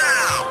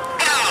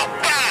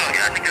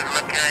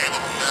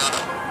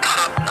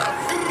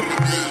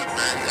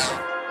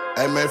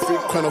 Hey, man, free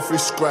Quino, free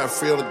scrap,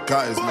 free all the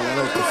guys, man. I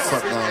know what the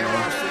fuck going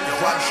on.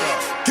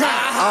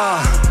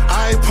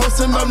 I ain't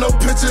posting up no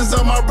pictures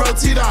of my bro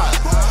T-Dot.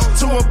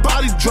 To a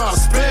body drop,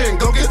 spin,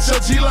 go get your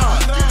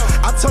G-Lock.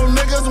 I told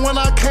niggas when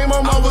I came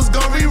home I was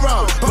gon'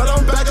 reroute, but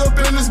I'm back up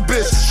in this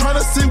bitch, tryna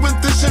see what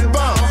this shit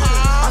bout.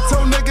 I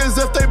told niggas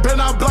if they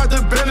been out block,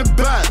 they been it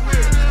back.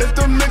 If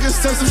them niggas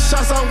send some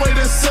shots our way,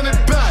 then send it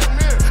back.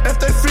 If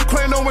they free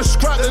Quino and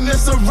scrap, then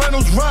it's a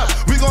Reynolds rap.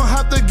 We gon'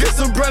 have to get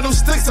some Reynolds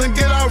sticks and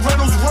get our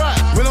Reynolds rap.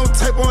 We don't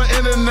tape on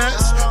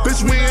internets,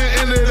 bitch, we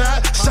ain't into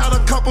that. Shot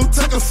a couple,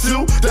 took a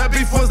few, that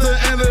beef was the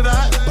end of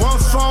that. One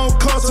phone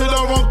call to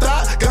the wrong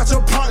thought, got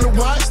your partner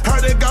watch.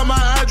 Heard they got my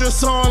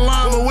address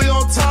online, but we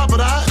on top of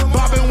that.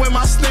 Bobbing with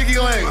my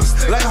sneaky lanes,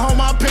 like home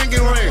my pinky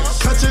ring.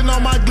 Catching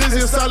on my glizzy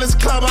inside this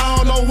club, I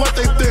don't know what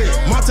they think.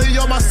 Monte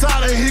on my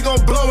side and he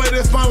gon' blow it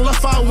if my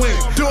left I win.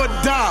 Do or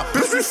die,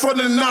 bitch, we from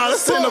the nine,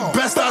 this ain't the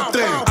best I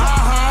think.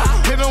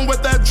 Hit him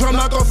with that drum,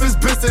 knock off his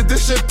biscuit,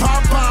 this shit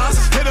Popeyes.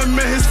 Hit him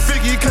in his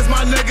figgy, cause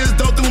my niggas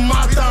don't do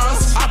my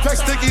thighs. I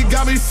pack sticky,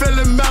 got me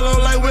feeling mellow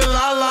like with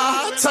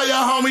Lala. Tell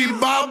your homie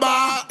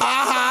bye-bye,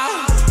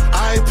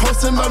 I ain't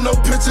posting up no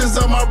pictures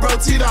of my bro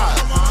T-Dot.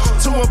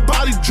 To a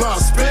body drop,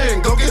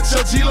 spin, go get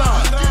your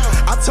G-Lock.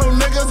 I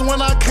told niggas when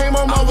I came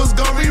home I was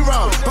gon'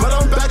 reroute, but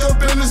I'm back up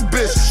in this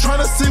bitch,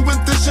 tryna see what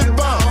this shit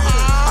bout.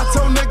 I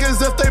told niggas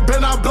if they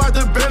been out block,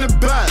 they been it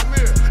back.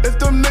 If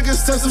them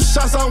niggas send some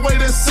shots our way,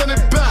 then send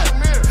it back.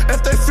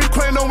 If they free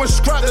Quino and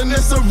scrap, then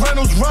it's a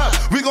Reynolds rap.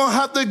 We gon'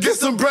 have to get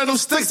some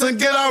Reynolds sticks and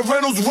get our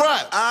Reynolds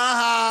rap.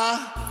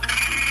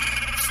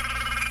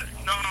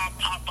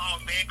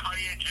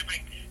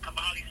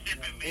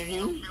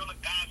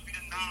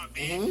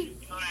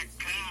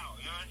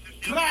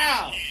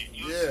 Cloud.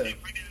 Yeah.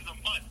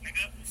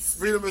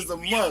 Freedom is a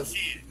must.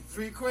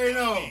 Free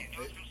Quino.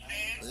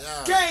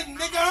 Yeah. Gang,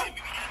 nigga.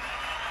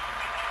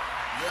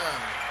 Yeah.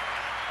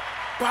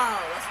 Wow,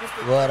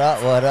 What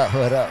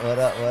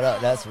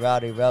up? That's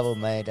Rowdy Rebel,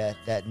 man.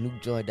 That new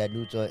joint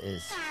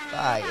is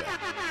fire.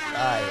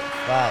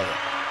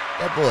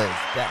 That boy is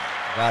back.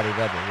 Rowdy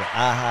Rebel. With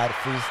AHA, the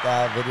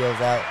freestyle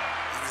videos out.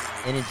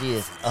 Energy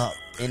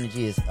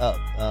is up.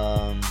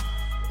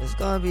 It's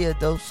gonna be a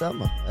dope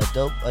summer. A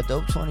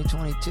dope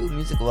 2022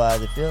 music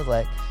wise. It feels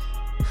like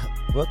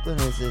Brooklyn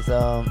is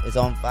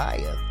on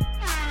fire.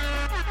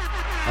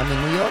 I mean,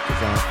 New York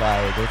is on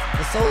fire.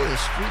 The soul of the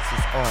streets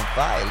is on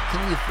fire.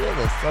 Can you feel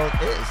the soul?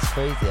 It's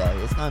crazy out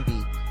here. It's gonna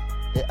be.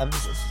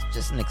 It's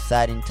just an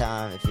exciting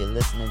time. If you're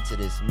listening to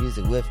this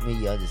music with me,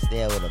 you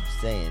understand what I'm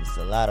saying. It's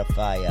a lot of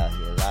fire out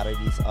here. A lot of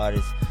these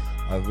artists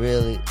are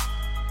really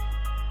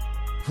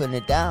putting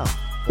it down.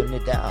 Salute to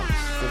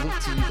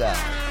you guys.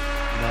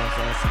 You know what I'm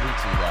saying? Salute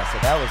to you guys. So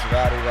that was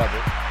Rowdy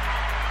Rebel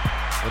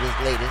with his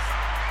latest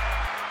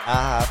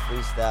AHA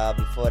freestyle.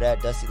 Before that,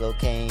 Dusty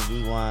Locane,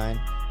 Rewind.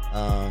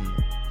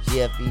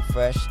 GFB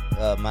Fresh,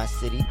 My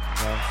City, you know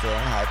what I'm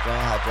saying?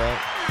 Hot Joint,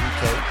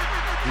 BK,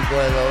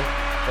 B-Boy Low,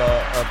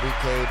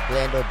 BK,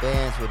 Blando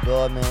Bands with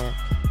Doorman,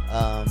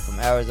 from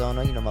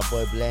Arizona, you know my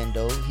boy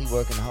Blando, he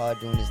working hard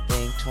doing his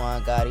thing.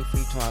 Twan Gotti,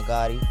 Free Twan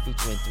Gotti,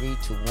 featuring 3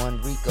 to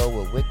 1 Rico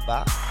with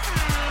Wickbot.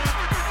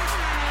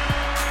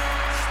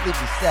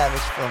 Sleepy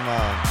Savage from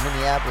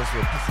Minneapolis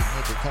with Pussy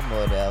Nigga, come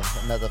on there,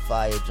 another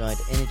fire joint.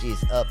 The energy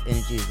is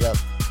up.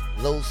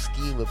 Low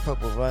Ski with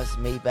Purple Runts,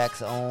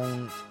 Maybach's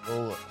own.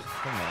 Oh,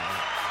 come on,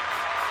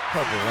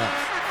 Purple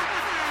Runts.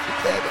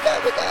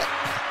 We got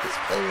this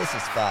playlist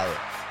is fire.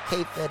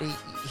 K Fetty,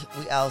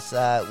 we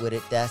outside with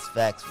it. That's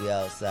facts. We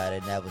outside,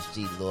 and that was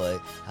G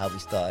Lloyd. How we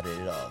started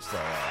it off. So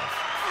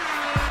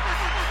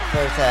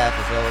first half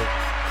is over.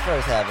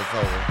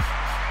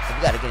 So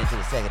we got to get into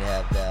the second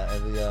half now.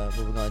 And what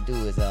we're gonna do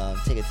is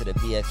take it to the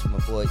BX from my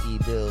boy E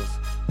Bills.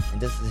 And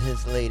this is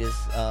his latest,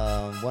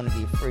 Wanna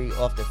Be Free,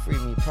 off the Free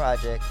Me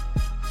project.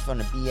 from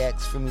the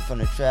BX, Free Me from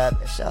the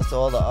Trap. Shouts to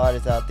all the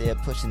artists out there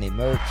pushing their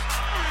merch,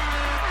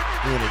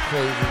 doing it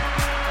crazy.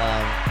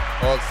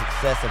 All the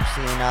success I'm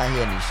seeing out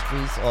here in these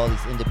streets, all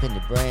these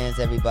independent brands,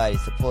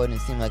 everybody's supporting.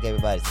 It seems like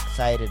everybody's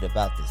excited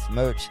about this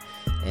merch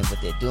and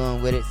what they're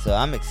doing with it. So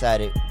I'm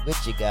excited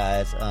with you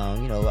guys.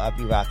 I'll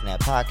be rocking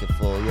that pocket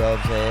full, you know what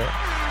I'm saying?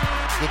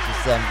 Get you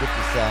some.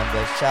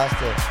 But shouts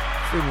to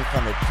Free Me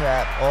from the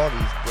Trap, all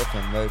these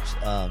different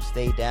merch.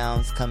 Stay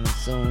Down's coming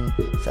soon.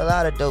 It's a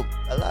lot of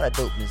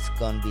dopeness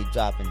gonna be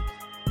dropping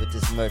with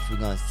this merch we're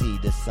gonna see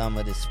this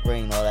summer, this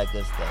spring, all that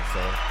good stuff. So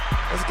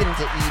let's get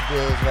into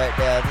E-Bills right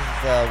now. This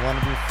is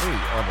Wanna Be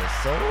Free on the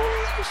Soul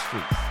of the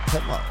Streets.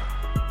 Come on.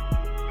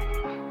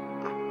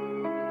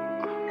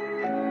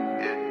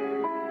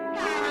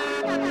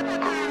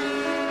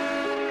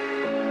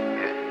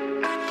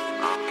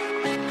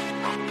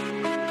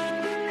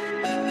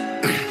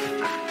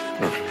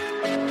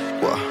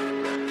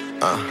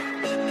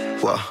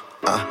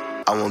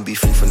 I wanna be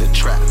free from the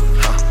trap.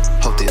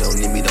 Hope they don't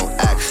need me, don't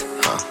ask.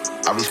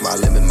 I reach my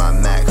limit, my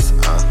max.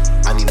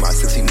 I need my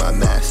 60, my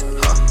max.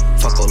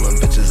 Fuck all them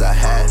bitches I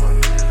had.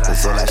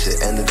 Cause all that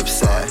shit ended up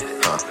sad.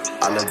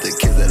 I love the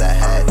kids that I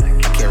had.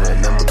 I can't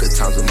remember good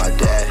times with my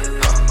dad.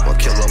 Wanna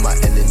kill all my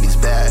enemies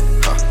bad.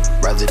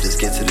 Rather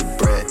just get to the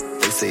bread.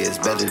 They say it's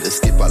better to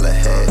skip all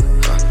ahead.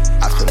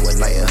 I spent one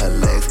night in her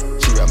legs.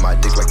 She wrapped my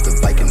dick like the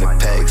bike in the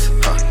pegs.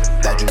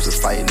 That dreams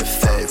was fighting the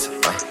feds.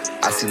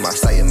 I see my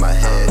sight in my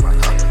head,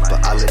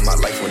 but I live my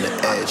life on the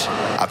edge.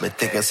 I've been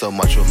thinking so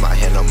much with my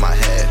hand on my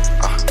head.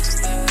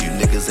 You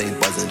niggas ain't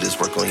buzzing,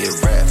 just work on your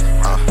rap.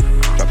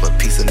 Drop a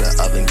piece in the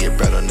oven, get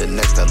bread on the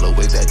next. That little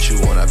way that you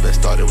want, I been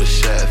started with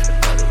chef.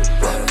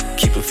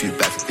 Keep a few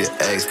back of your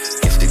eggs.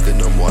 Can't stick it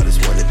no more, I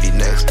just wanna be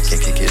next. Can't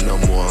kick it no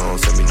more,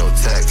 don't send me no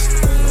text.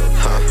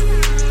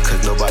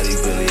 Cause nobody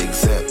really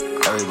exempt.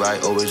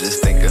 Everybody always just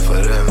thinking for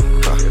them.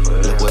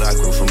 Look what I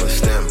grew from a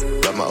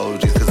stem. Love my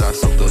OGs cause I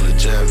soaked all the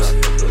gems.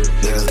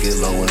 Niggas get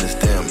low when it's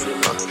dim.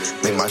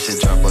 Make my shit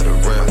drop on the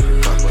rim.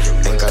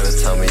 Ain't gotta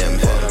tell me I'm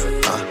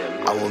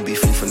him. I won't be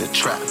free from the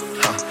trap.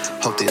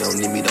 Hope they don't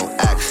need me, don't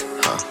ask.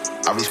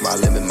 I reach my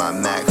limit, my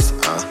max.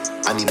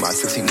 I need my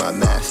 60, my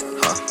max.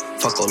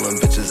 Fuck all them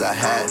bitches I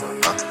had.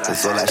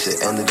 Cause all that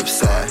shit ended up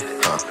sad.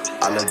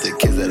 I love the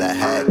kids that I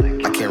had.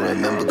 I can't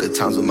remember good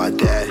times with my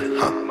dad.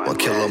 Wanna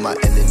kill all my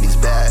enemies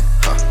bad.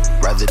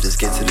 Rather just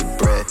get to the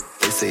bread.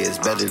 They say it's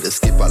better to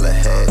skip all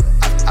ahead.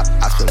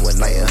 I spent one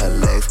night in her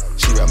legs.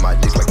 She wrapped my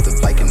dick like the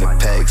bike in the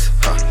pegs.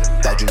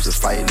 That dreams was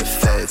fighting the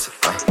feds.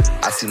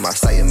 I see my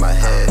sight in my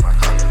head,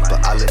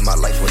 but I live my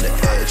life on the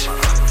edge.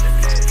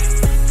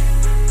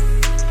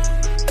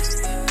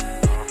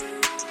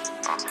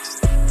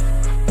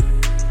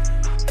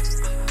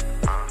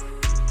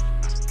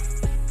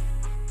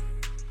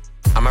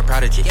 I'm a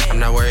prodigy, I'm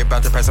not worried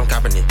about the price, I'm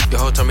copping it.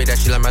 Your hoe told me that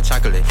she like my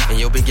chocolate, and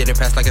you'll be getting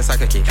passed like a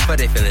soccer kid. But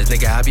they feelings,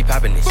 nigga, I be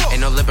popping it.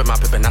 Ain't no lip in my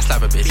pippin', I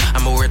slap a bitch.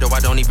 I'm a weirdo, I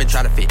don't even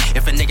try to fit.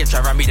 If a nigga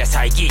try around me, that's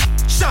how I get.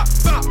 Shot,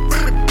 bop,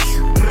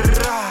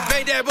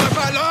 made that boy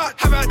fall hard.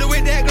 How about the way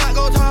that Glock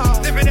goes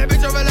hard? Flipping that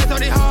bitch over like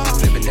Tony Hawk.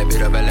 Flipping that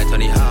bitch over like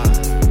Tony Hawk.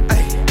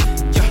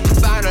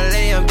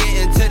 Finally, I'm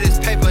getting to this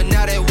paper,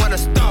 now they wanna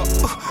stop.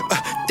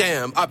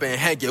 Damn, I've been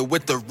hanging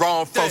with the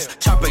wrong folks.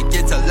 Chopper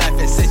get to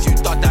laughing since you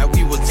thought that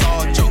we was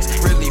all jokes.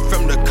 Really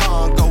from the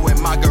Congo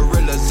and my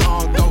gorillas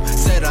on go.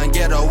 Said on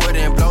ghetto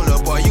wouldn't blow,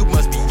 the boy, you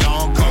must be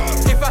on go.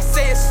 If I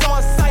say it's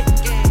on sight,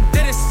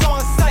 then it's on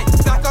sight.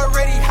 Stock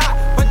already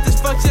hot, but this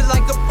function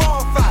like a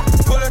bonfire.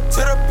 Pull up to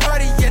the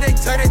party, yeah, they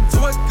turn it to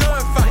a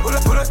gunfight. Pull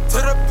up to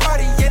the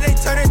party, yeah, they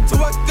turn it to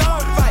a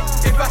gunfight.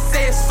 If I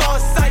say it's on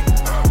sight,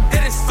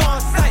 then it's on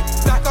sight.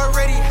 Stock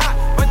already hot,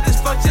 but this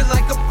function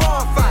like a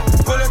bonfire.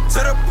 Pull up to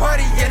the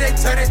party, yeah, they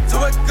turn it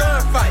to a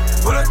gunfight.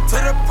 Pull up to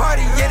the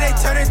party, yeah, they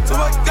turn it to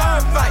a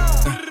gunfight.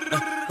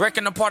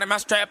 Wrecking the party, my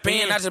strap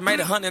in. I just made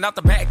 100 off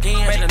the back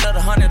end. Made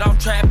another 100 off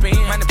trap in.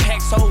 Man, the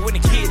pack sold when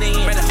the kid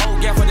in. Made a whole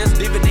gap for this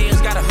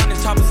dividends. Got 100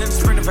 choppers in the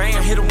Sprinter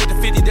van. Hit him with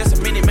the 50, that's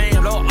a mini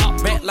man. Blow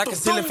up back like a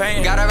ceiling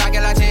fan. Got a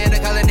rocket like in the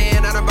color in.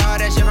 I done borrowed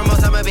that shit from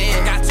most of my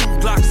band. Got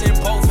 2 Glocks in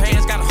both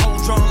hands. Got a whole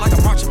drum like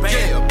a marching band.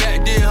 Yeah,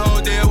 back deal,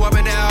 whole deal.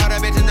 Whooping out all the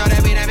bitches know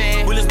that we that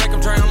man. Bullets make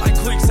them drown like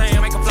quicksand.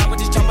 Make them fly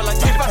with this chopper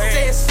like If I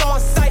say it's on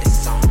sight,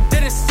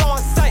 then it's on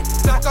sight.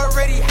 Stock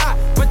already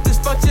hot, but this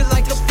function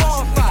like a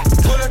bonfire.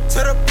 Pull up to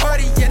the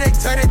party, yeah, they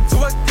turn it to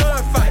a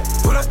gunfight.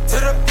 Pull up to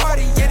the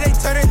party, yeah, they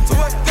turn it to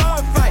a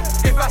gunfight.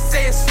 If I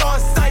say it's on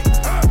sight,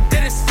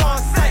 then it's on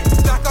sight.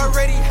 Stock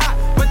already hot,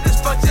 but this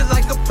function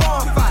like a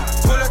bonfire.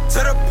 Pull up to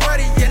the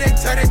party, yeah, they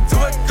turn it to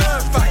a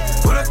gunfight.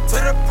 Pull up to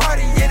the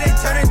party, yeah, they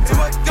turn it to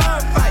a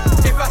gunfight.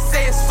 If I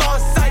say it's on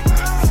sight,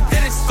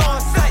 then it's on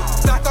sight.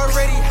 Stock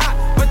already hot,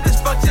 but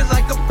this function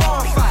like a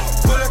bonfire.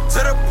 Pull up to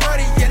the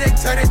party, yeah, they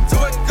turn it to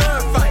a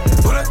gunfight.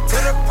 Pull up to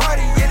the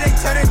party, yeah, they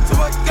turn it to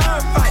a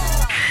gunfight.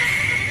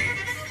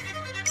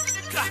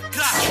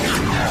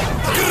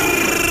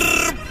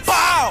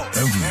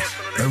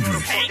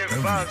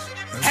 Bow!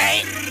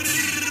 Hey!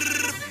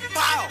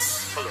 Bow!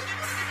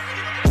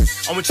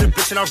 I'm with your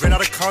bitch and I ran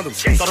out of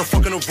condoms. Started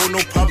fucking a road, no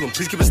problem.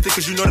 Please keep a stick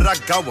cause you know that I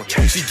got one.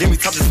 She gave me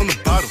top just from the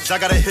bottom. I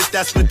gotta hit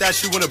that, split that.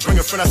 She wanna bring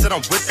a friend, I said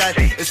I'm with that.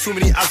 It's too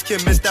many ops,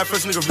 can't miss that.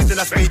 First nigga reason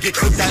that's where you get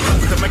clipped at.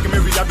 With the Mike and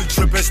Mary, I be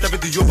tripping, stepping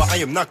through you, but I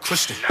am not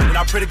Christian. And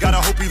I pray to God,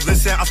 I hope he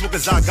listen. I smoke a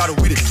I got a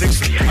weed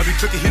addiction. I be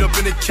cooking heat up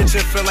in the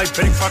kitchen, feel like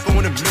Betty Crocker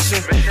on a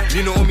mission.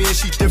 Nina on me and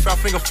she different,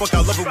 I finger fuck,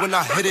 I love it when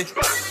I hit it.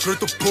 Hurt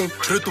the boom,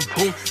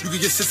 you can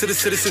get shit to the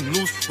citizen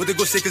news. What they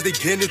go say cause they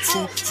getting it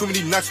too. Too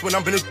many knocks when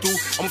I'm been through.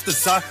 I'm off the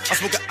side, I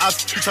smoke an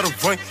ops, he try to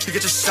run, he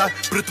get your shot.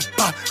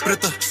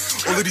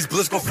 All of these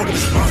bullets gon' fuck up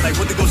his spot. Like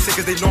what they go say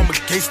cause they know I'm a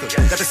gangster.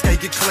 Got the sky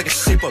get cut like a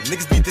shape up.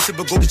 Niggas be dissing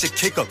but go get your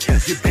cake up.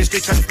 Get benched, they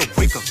catch the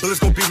wake up. Bullets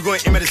gon' be, we gon'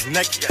 aim at his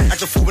neck.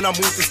 Act a fool when I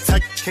move this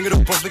tech. King of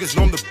the Bronx, niggas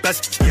know I'm the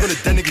best. You gonna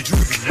dead nigga, you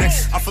could be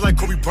next. I feel like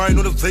Kobe Bryant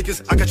on the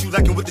Lakers. I got you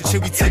lacking with the chin,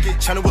 we take it.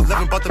 Channel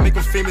 11 about to make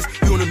him famous.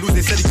 You on the news,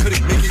 they said he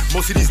couldn't make it.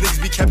 Most of these niggas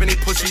be capping they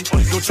pussy.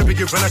 Don't trip and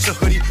get run out your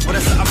hoodie. Well,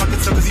 that's the op I can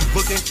tell cause he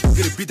looking.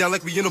 Get it beat down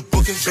like we in a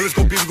booking. Bullets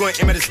gon' be, we gon'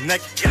 aim at his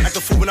neck. Act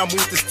a fool when I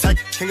move this tech.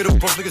 King of the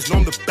Bronx, niggas know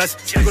I'm the best.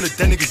 You gonna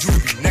dead niggas, you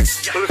could be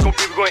next. Bullets gon'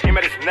 be, we gon' aim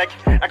at his neck.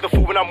 Act a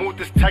fool when I move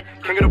this tech.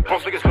 King of the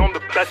Bronx, niggas know I'm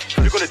the best.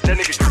 You gonna dead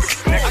niggas, you could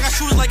be next. I got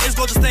shooters like it's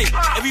Golden State.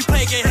 Every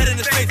play get hit in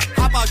his face.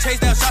 Hop out, chase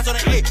down shots on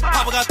the 8.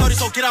 Papa got 30,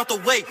 so get out the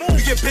way. We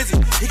get busy.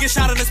 He get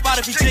shot in the spot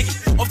if he jiggy.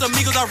 Off the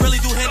Migos, I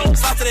really do Henny.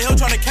 Slide to the hill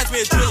trying to catch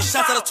me a drilling.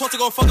 Shots at a torch to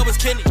gon' fuck up his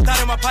kidney. Thought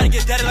in my potty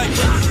get daddy like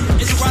Whitney.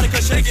 It's erotic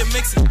cause shit get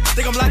mixy.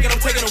 Think I'm lacking, I'm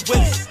taking them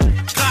with me.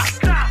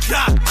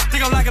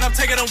 Think I'm lacking, I'm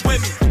taking them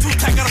with me. Two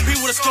tech got a beat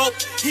with a scope.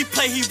 He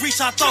play, he reach,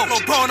 I throw.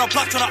 Bro on a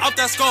block trying to up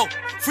that scope.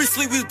 Free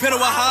sleep, we been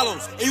with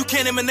hollows. And you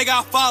can't name a nigga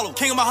I follow.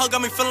 King of my hug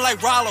got me feeling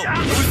like Rollo.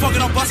 And we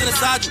fucking, I'm busting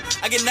inside you.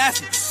 I get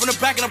nasty. From the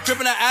back and I'm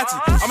gripping that at you.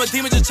 I'm a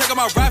demon, just check out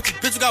my rap.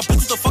 Bitch, you got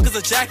boots, what the fuck is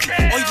a jacket?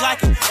 Oh, you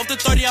like it. Up to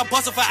 30, I'm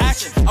busting for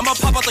action. I'ma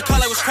pop out the car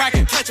like what's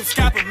cracking. Catch him,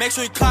 scap him, make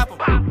sure you clap him.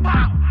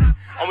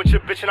 I'm with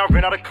your bitch and I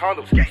ran out of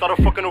condoms. Started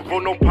fucking a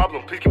road, no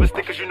problem. Please keep a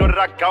stick cause you know that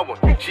I got one.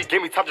 She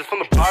gave me top just from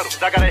the bottom.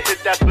 I gotta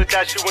hit that, split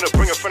that. She wanna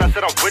bring a friend, I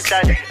said I'm with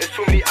that. It's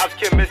too many ops,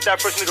 can't miss that.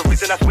 First nigga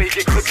reason, that's where he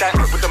get clipped at.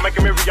 With the Mike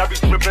and Mary, I be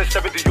tripping,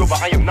 stepping through you,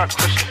 but I am not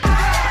Christian.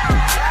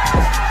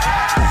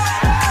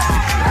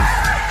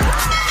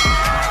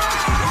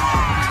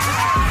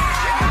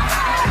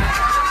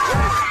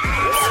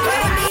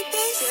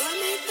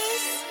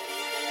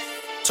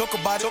 Talk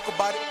about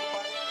it.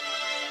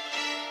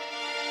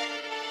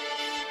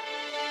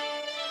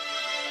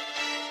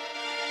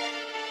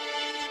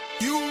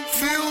 You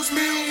feels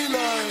me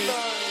like.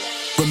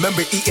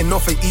 Remember eating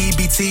off of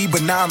EBT,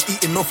 but now I'm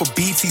eating off of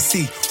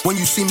BTC. When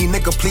you see me,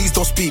 nigga, please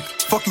don't speak.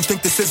 Fuck you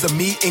think this is a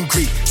meet and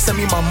greet. Send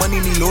me my money,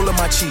 need all of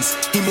my cheese.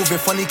 He moving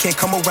funny, can't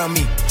come around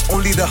me.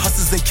 Only the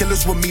hustlers and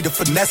killers with me. The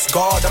finesse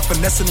guard, I'm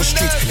finessing the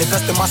streets.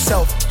 Invest in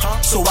myself,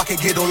 so I can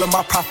get all of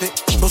my profit.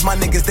 Those my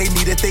niggas, they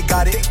need it, they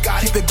got it.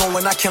 Keep it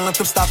going, I can't let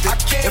them stop it.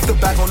 If the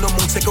bag on the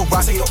moon, take a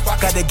rocket.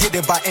 Gotta get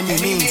it by any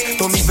means.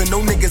 Don't even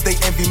know niggas, they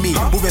envy me.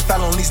 Moving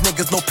foul on these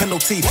niggas, no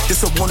penalty.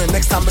 This a warning,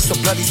 next time it's a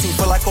bloody scene.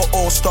 Feel like an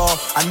all-star.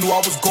 I knew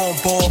I was going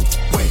ball.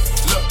 Wait,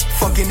 look,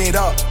 fucking it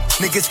up.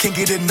 Niggas can't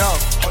get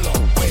enough. Hold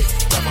on, wait.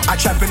 I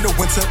trap in the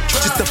winter,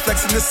 just to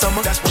flex in the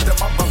summer. That's what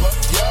my brother.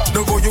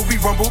 No royal, we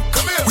rumble.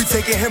 We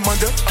taking him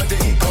under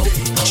ego.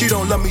 She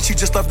don't love me, she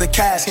just love the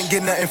cash. Can't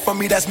get nothing from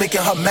me, that's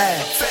making her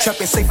mad.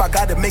 Trapping safe, I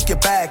gotta make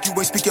it back. You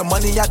ain't speaking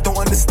money, I don't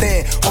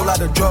understand. Whole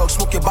lot of drugs,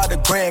 smoking by the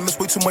gram. It's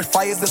way too much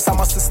fires inside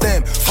my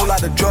system. Whole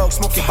lot of drugs,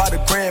 smoking by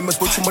the gram. It's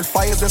way too much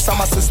fires inside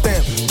my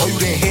system. Oh, you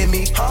didn't hear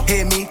me?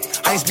 Hear me?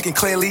 I ain't speaking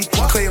clearly.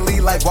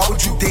 Like why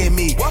would you dare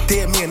me?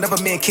 Dare me,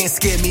 another man can't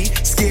scare me.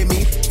 Scare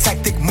me,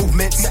 tactic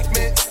movements.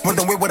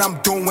 Wondering what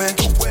I'm doing.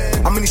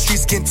 I'm in the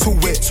streets getting to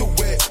it.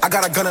 I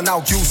got a gun and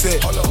I'll use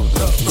it.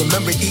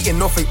 Remember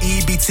eating off of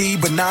EBT,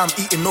 but now I'm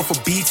eating off of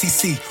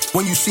BTC.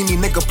 When you see me,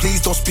 nigga,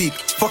 please don't speak.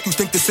 Fuck you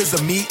think this is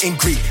a meet and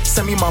greet.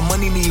 Send me my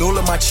money, need all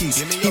of my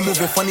cheese. He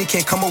moving funny,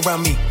 can't come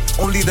around me.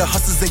 Only the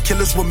hustlers and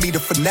killers with me. The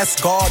finesse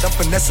guard, I'm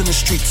finessing the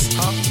streets.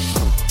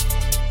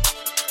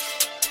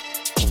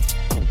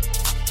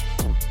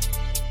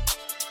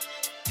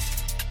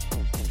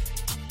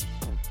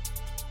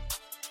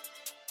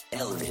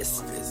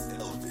 Elvis.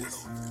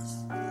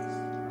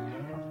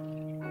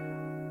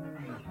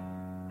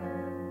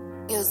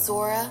 Yo,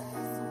 Zora.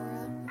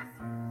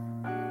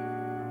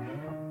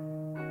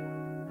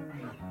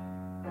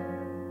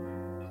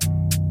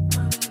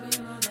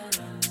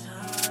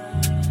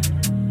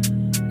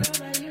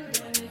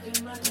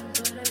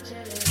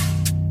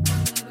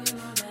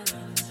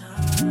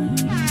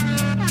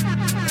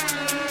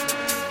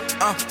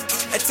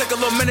 It took a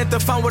little minute to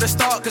find where to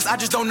start, cause I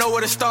just don't know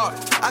where to start.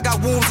 I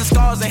got wounds and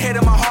scars and hate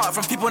in my heart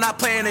from people not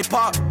playing their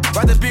part.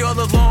 Rather be all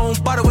alone,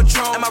 bottle with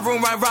Tron. In my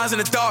room, rise in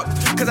the dark,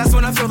 cause that's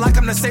when I feel like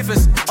I'm the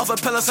safest. Off a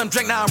pill or some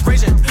drink, now I'm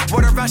raging.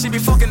 Word around, she be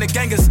fucking the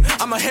gangers.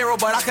 I'm a hero,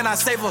 but I cannot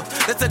save her.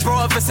 That's a bro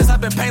ever since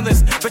I've been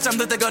painless. Bitch, I'm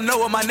lit, they gonna know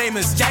what my name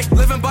is. Jake,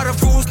 living by the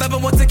rules, never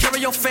want to carry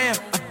your fam.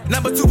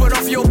 Number 2, put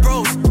off your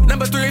bros.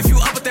 Number 3, if you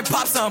up it, then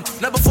pop some.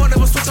 Number 4,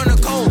 never switch on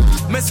the code.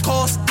 Missed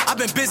calls, I've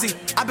been busy.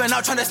 I've been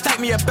out trying to stack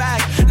me a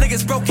bag.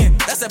 Niggas broken,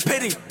 that's a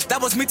pity.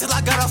 That was me till I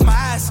got off my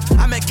ass.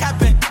 I'm in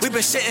capping, we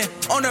been shitting.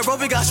 On the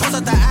road, we got shows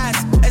out the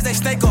ass. As they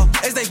snake off,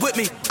 as they with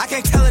me. I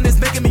can't tell and it's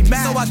making me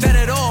mad. So I bet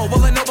it all.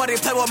 Well, ain't nobody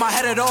play with my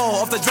head at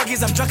all. Off the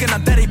druggies, I'm drunk and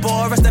I'm deady,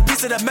 boy. Rest in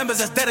peace to the members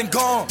that's dead and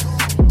gone.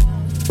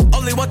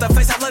 Only want the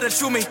face, I let it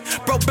chew me.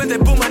 Bro, bend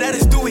it, boomer, that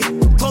is Dewey.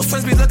 Close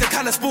friends be looking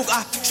kinda spook.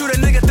 I shoot a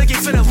nigga, think he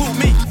finna loot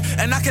me.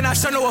 And I cannot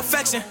show no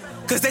affection.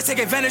 Cause they take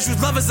advantage, use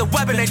love as a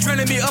weapon. They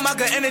draining me of my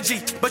good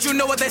energy. But you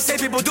know what they say,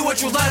 people do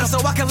what you let them. So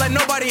I can let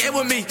nobody in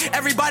with me.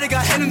 Everybody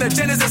got hidden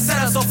agendas and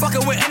setup. So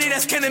fucking with any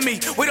that's kidding me.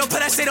 We don't put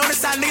that shit on the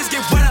side, niggas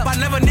get wet up. I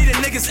never needed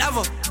niggas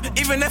ever.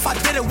 Even if I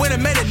didn't win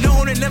and made it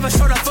known, it never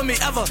showed up for me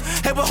ever.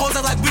 Hey, but hoes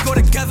are like we go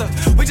together.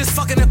 We just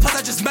fucking in plus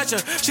I just met her.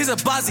 She's a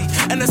bossy,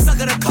 and the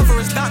sucker the cover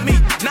is not me.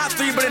 Not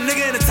 3, but a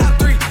nigga in the top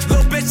 3.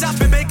 Little bitch, I've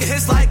been making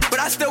hits like. But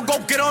I still go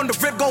get on the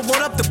rip, go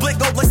load up the blick,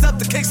 go lace up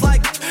the kicks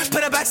like.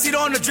 Put a backseat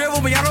on the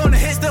dribble, we out on the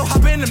hit, still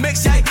hop in the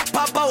mix, yeah.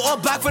 Pop out all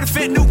black for the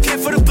fit, new kid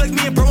for the blick,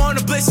 me and bro on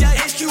the blitz, yeah.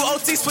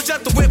 HQOT, switch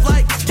up the whip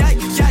like, yeah.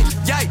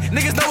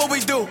 Niggas know what we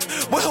do.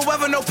 With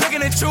whoever, no picking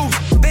and choose.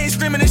 They ain't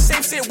screaming the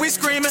same shit, we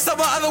screaming. So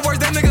in other words,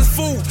 them niggas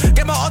fool.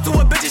 Get my all to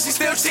a bitch and she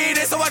still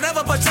cheating. So I never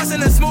put trust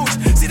in the smooch.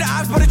 See the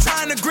ops, but they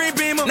trying to green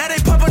beam them. Now they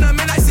pumping them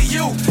in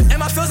ICU. And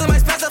my feels in my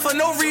spencer for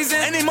no reason.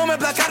 Any moment,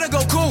 black gotta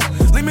go cool.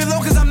 Leave me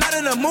alone cause I'm not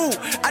in the mood.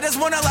 I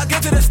just wanna lock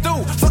into the stew.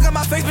 Fuck up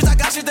my face, bitch, I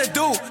got shit to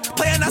do.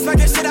 Playing, I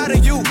smack that shit out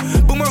of you.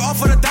 Boomer off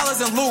for the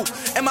dollars and loot.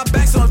 And my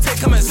back, so I'm take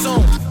coming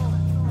soon.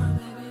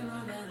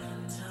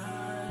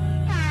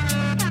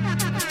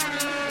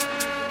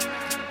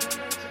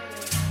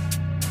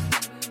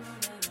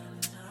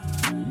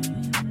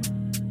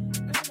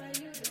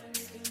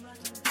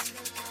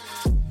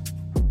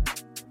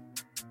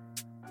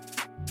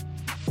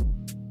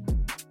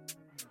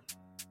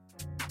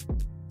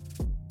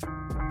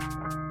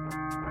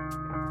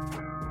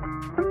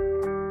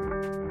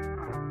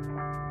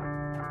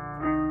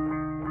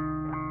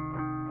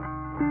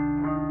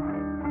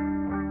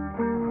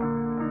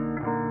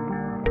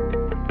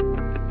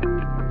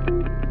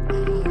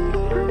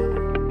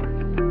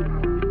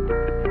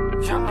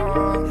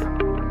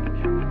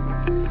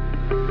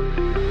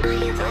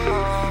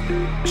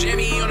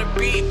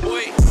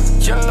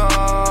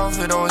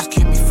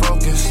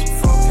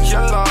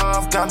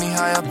 Got me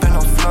high up and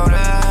I'm floating.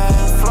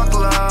 Fuck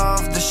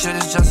love, this shit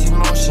is just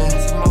emotion.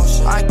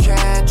 I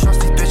can't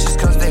trust these bitches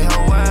cause they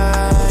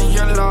hoeing.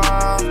 Your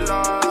love, your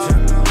love,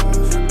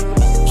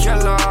 your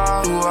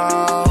love,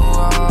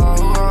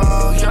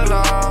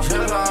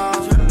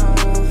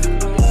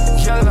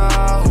 your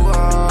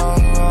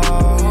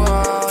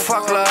love.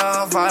 Fuck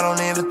love, I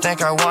don't even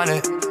think I want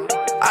it.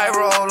 I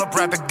roll up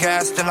rapid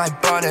gas, then I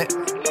burn it.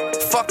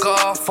 Fuck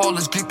off, all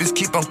these creepers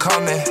keep on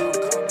coming.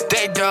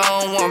 They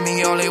don't want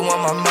me, only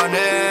want my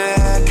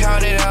money.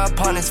 Count it up,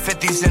 hundreds,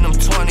 50s, and them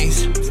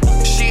 20s.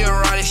 She a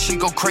rider, she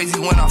go crazy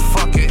when I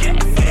fuck it.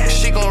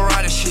 She gon'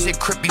 ride it, she say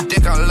crippy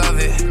dick, I love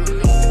it.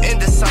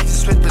 Indecisive,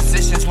 switch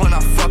positions when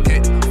I fuck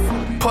it.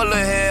 Pull her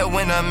hair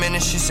when I'm in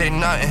it, she say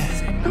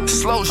nothing.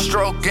 Slow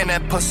stroke and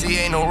that pussy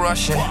ain't no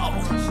rushing.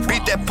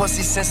 Beat that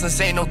pussy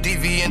senseless, ain't no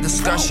DV in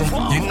discussion.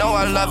 You know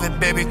I love it,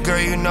 baby girl,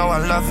 you know I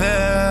love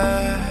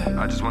it.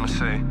 I just wanna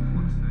say,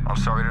 I'm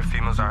sorry to the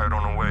females I heard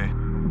on the way.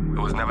 It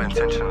was never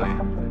intentionally.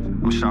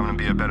 I'm striving to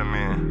be a better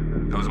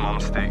man. It was my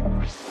mistake.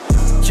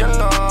 Your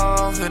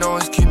love, it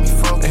always keep me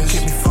focused.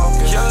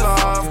 Your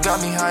love got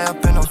me high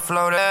up and I'm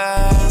floating.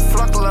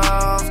 Fuck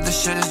love,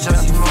 this shit is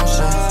just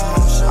emotion.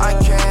 I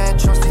can't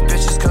trust these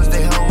bitches cause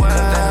they hoeing.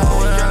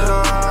 Your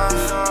love,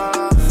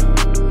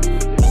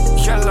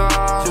 your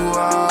love, your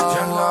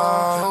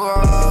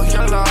love,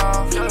 your love, your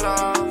love, your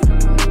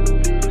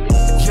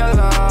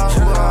love.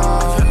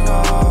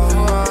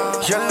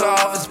 Your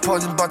love is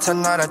poison, but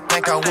tonight I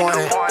think I want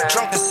it.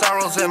 Drunk the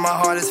sorrows and my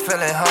heart is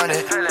feeling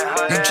haunted.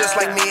 You just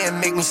like me and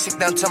make me sick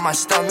down to my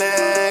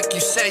stomach. You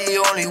say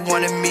you only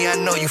wanted me, I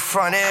know you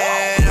fronted.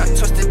 I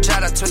twist the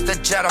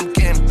jet, I'm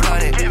getting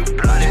blunted. You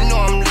know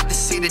I'm lit to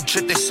see the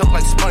drip, they soak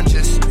like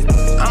sponges.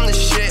 I'm the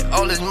shit,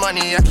 all this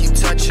money I keep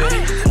touching.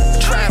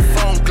 Try a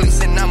phone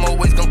gleasing, I'm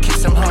always gonna keep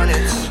some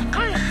hundreds.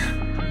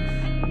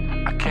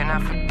 I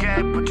cannot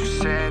forget what you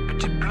said,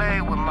 but you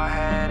played with my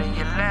head and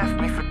you left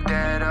me for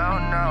dead, oh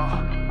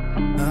no.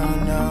 Oh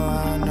no,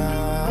 oh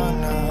no, oh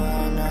no,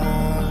 oh no.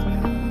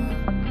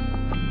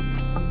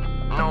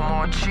 No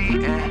more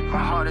cheating, my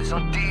heart is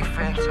on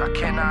defense. I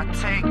cannot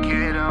take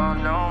it, oh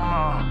no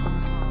more.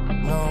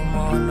 No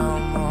more, no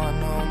more,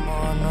 no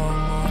more, no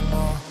more,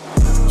 no.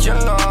 Your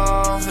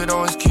love, it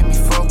always keep me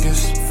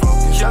focused.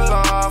 Your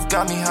love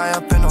got me high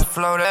up and I'm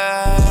floating.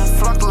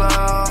 Fuck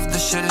love,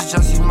 this shit is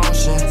just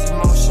emotion.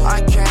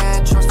 I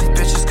can't trust these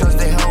bitches cause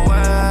they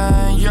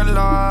hoeing. Your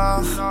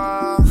love,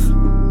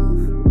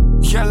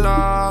 your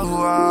love,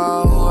 your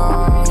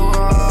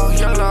love,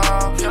 your love.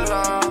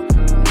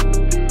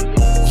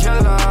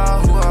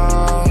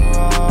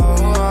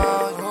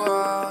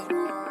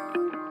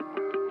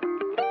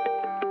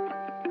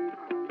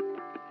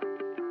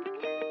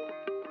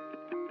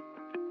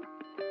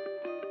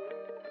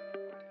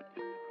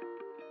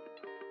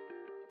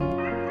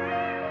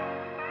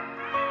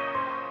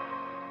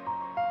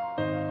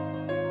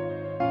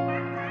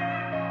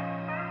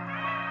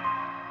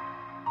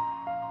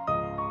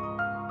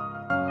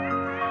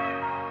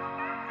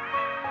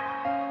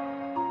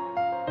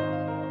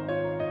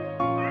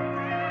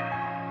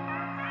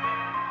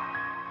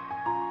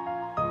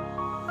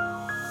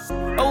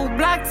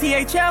 block,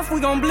 THF, we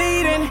gon'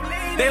 bleed in it.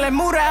 They let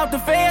Muda out the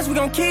feds, we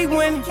gon' keep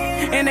winning.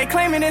 And they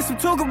claiming it's some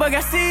Tuka, but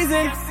got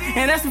seasoned.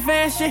 And that's some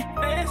fan shit.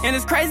 And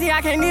it's crazy,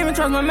 I can't even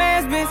trust my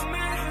man's bitch.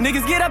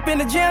 Niggas get up in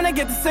the gym, they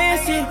get the sand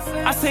shit.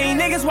 I seen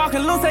niggas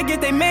walking loose, they get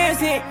their mans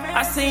hit.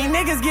 I seen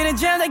niggas get in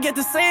jail, they get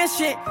the sand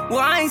shit. Well,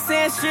 I ain't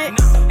saying shit.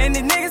 And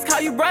the niggas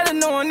call you brother,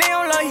 knowing they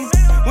don't love you.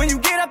 When you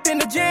get up in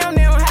the gym,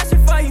 they don't have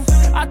shit for you.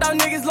 I thought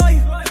niggas love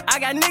you. I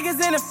got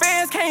niggas in the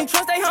fans, can't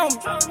trust they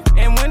homies.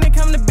 And when it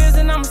come to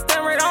business, I'ma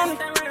stand right on it.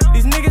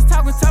 These niggas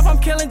talking tough, I'm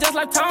killing just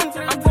like Tony.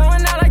 I'm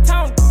going out like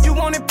Tony. You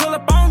want it, pull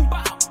up on me.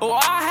 Oh,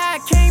 I had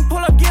King, pull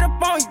up, get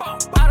up on you.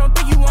 I don't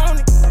think you want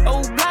it.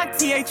 Oh, block,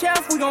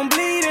 THF, we gon'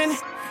 bleed in it.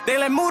 They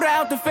let Muda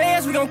out the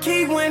feds, we gon'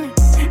 keep winning.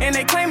 And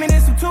they claiming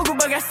it's some Tuka,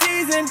 but got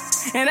seasoned.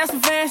 And that's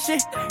some fan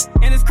shit.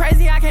 And it's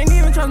crazy, I can't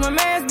even trust my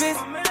man's bitch.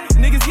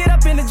 Niggas get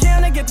up in the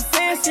gym, they get the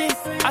sand shit.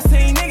 I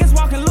seen niggas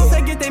walking loose,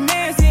 they get their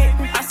mans hit.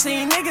 I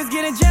seen niggas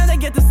get in jail, they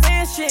get the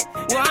sand shit.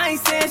 Well, I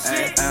ain't saying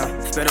shit.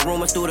 Spread the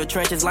rumors through the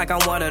trenches like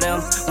I'm one of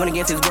them. Went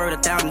against his word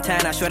 1,000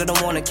 times, I sure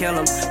don't wanna kill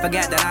him.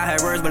 Forgot that I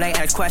had words, but they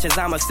ask questions,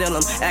 I'ma steal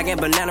them. Acting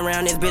banana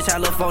around this bitch, I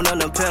look for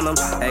none of them.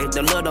 Hey,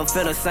 the little don't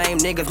feel the same,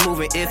 niggas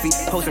moving iffy.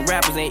 Posting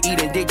rappers and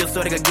eating dick just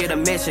so they could get a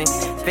mission.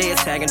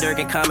 Feds tagging Dirk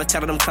and comments,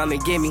 telling them come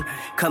and get me.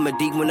 Coming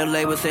deep when the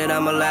label said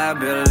I'm a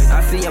liability.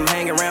 I see him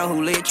hanging around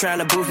who lit trying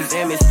to boost his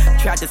image.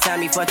 Tried to sign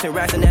me for 10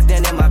 racks and that's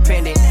then in my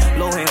pendant.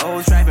 Low hand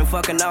old strapping,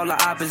 fucking all the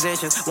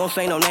opposition. Won't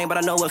say no name, but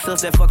I know a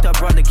sister fucked up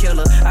brother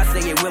killer. I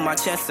say it with my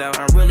chest out,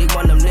 I'm really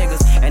one of them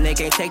niggas. And they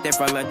can't take that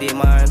from me, I did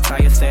my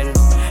entire sentence.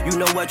 You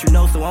know what you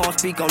know, so I don't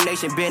speak on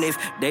nation business.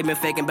 They been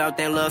faking about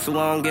that love, so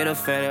I don't get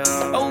offended.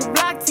 Oh,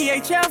 block,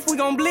 THF, we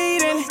gon'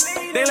 bleed in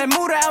it. They let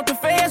Muda out the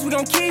feds, we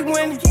gon' keep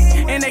winning.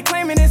 And they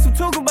claiming it's some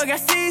Tuka, but got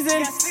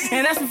seasoned.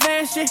 And that's some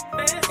fan shit.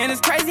 And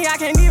it's crazy, I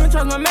can't even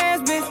trust my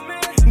man's bitch.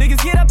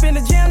 Niggas get up in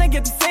the gym, they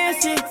get the sand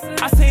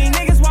shit. I seen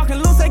niggas walking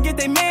loose, they get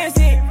their mans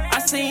hit. I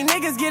seen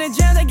niggas get in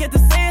jail, they get the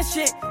sand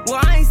shit. Well,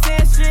 I ain't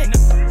saying shit.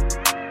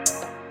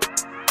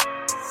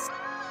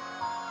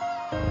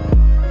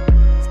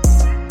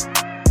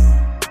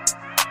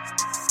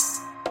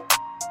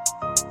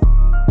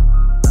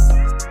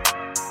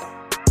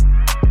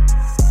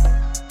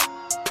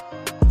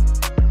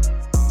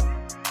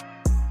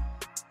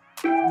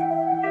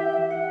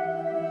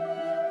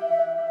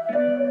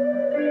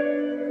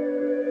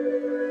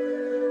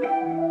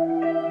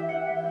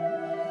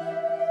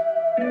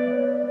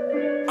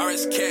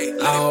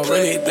 I don't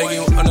really think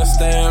you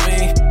understand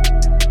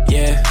me.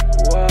 Yeah.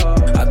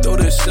 I do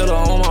this shit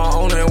on my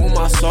own and with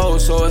my soul,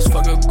 so it's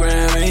fuck a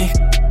Grammy.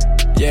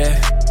 Yeah.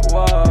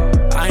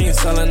 I ain't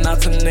selling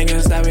out to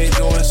niggas that be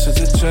doing shit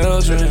to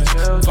children.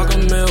 Fuck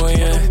 $1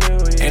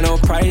 million. Ain't no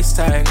price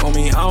tag on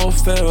me, I don't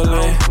feel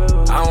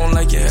it. I don't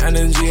like your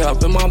energy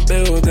up in my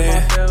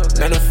building.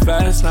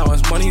 Manifest, now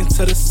it's money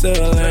to the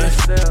ceiling.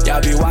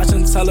 Y'all be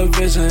watching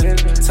television,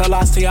 tell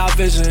us to y'all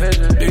vision.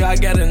 Do y'all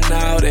get it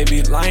now? They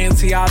be lying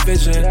to y'all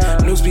vision.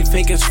 News be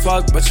fake as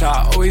fuck, but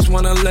y'all always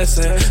wanna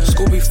listen.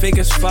 School be fake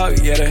as fuck,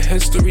 yeah, the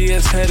history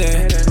is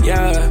hidden.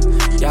 Yeah,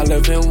 y'all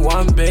live in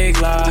one big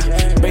lie.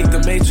 Break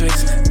the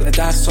matrix, let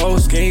that soul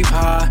escape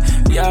high.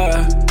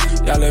 Yeah,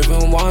 y'all live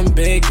in one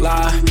big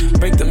lie.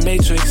 Break the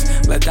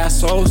matrix, let that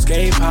soul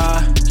escape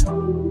high.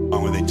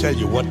 When they tell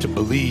you what to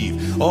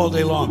believe all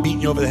day long, beating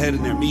you over the head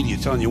in their media,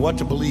 telling you what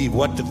to believe,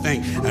 what to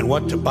think, and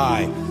what to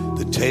buy.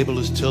 The table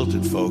is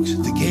tilted, folks.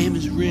 The game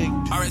is rigged.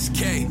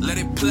 RSK, let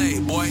it play,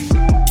 boy.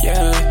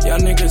 Yeah, y'all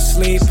niggas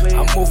sleep.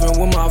 I'm moving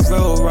with my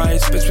real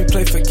rights. Bitch, we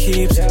play for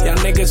keeps. Y'all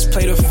niggas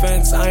play the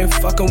fence. I ain't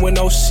fucking with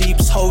no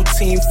sheeps. Whole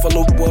team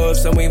full of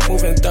wolves, and we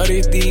moving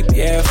 30 deep.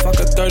 Yeah, fuck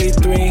a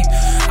 33.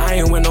 I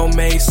ain't with no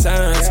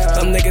Masons.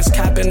 Them niggas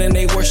capping and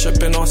they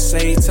worshiping on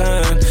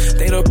Satan.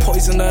 They the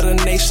poison of the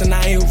nation.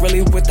 I ain't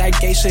really with that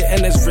gay shit,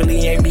 and it's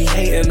really ain't me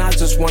hating. I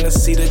just wanna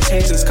see the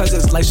changes, cause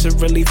this life shit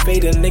really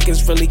fading.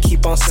 Niggas really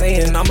keep on saying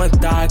I'ma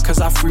die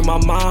cause I free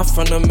my mind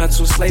from the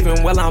mental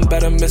slaving. Well, I'm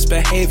better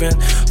misbehaving.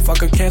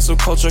 Fuck a cancel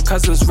culture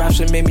cause this rap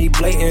shit made me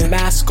blatant.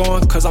 Mask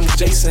on cause I'm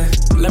Jason.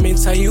 Let me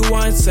tell you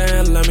once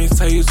and let me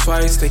tell you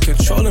twice. They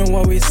controlling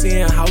what we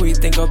see and how we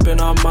think up in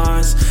our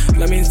minds.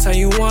 Let me tell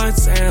you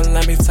once and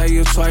let me tell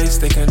you twice.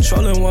 They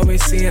controlling what we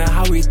see and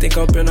how we think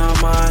up in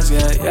our minds.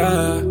 Yeah,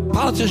 yeah.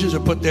 Politicians are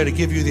put there to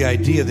give you the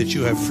idea that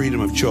you have freedom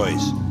of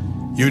choice.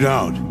 You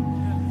don't.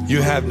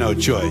 You have no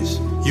choice.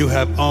 You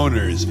have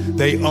owners.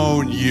 They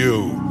own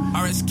you.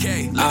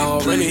 RSK, I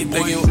don't really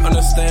think you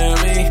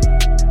understand me.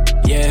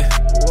 Yeah.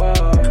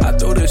 I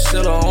do this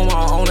shit on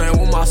my own and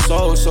with my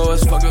soul, so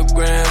it's fuck a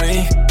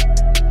Grammy.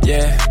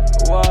 Yeah.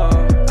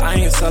 I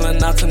ain't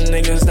selling out to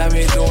niggas that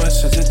be doing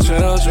shit to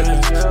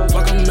children.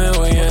 Fuck $1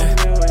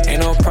 million.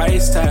 Ain't no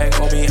price tag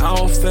on me, I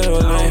don't feel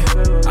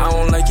it. I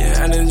don't like your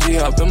energy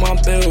up in my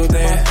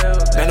building.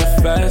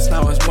 Manifest,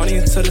 now it's money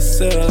to the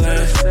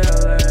ceiling.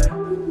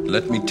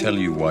 Let me tell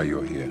you why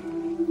you're here.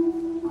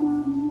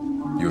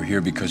 You're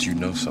here because you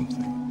know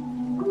something.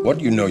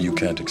 What you know you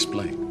can't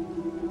explain,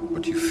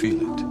 but you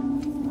feel it.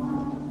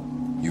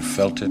 You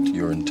felt it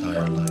your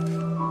entire life,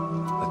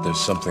 that there's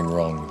something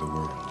wrong with the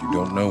world. You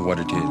don't know what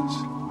it is,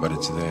 But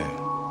it's there,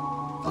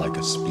 like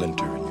a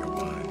splinter in your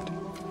mind,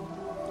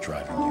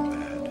 driving you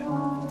mad.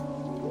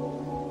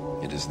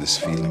 It is this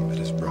feeling that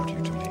has brought you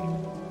to me.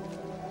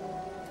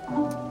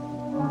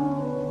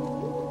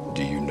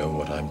 Do you know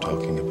what I'm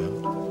talking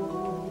about?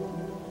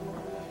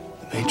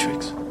 The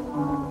Matrix.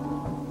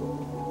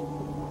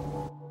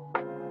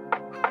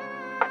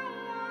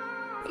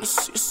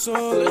 See it's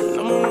all in.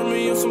 I'ma run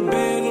me up some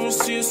bands, I'ma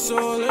see it's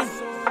all in.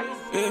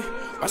 Yeah,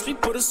 watch me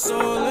put us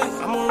all in.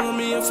 I'ma run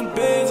me up some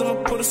bands, I'ma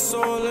put us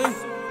all in.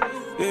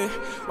 Yeah,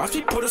 watch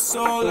me put us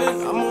all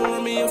in. I'ma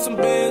run me up some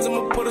bands,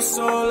 I'ma put us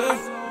all in.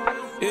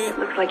 Yeah,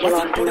 looks like you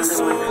lost another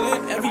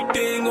one.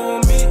 Everything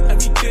on me,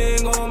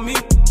 everything on me.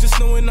 Just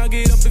knowing I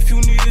get up if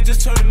you need it,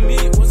 just turn to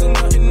me. Wasn't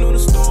nothing on the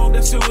stove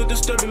that shit was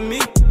disturbing me.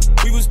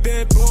 We was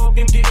dead broke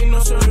and getting no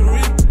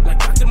surgery. Like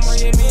Dr.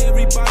 Miami,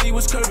 everybody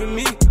was curving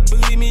me.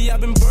 Believe me,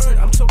 I've been burned,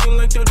 I'm talking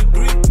like 3rd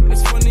degree.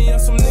 It's funny how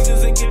some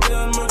niggas ain't get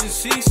the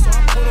emergency. So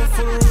I put on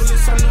for the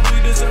realest, I know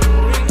we deserve a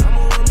ring.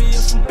 I'ma run me up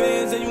some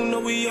bands and you know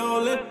we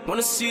all in.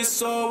 Wanna see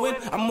us all win,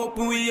 I'm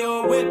hoping we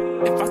all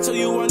win. If I tell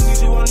you I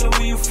need you, I know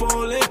where you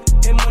fall in.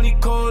 And money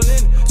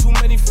calling, too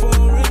many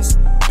foreigns.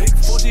 Big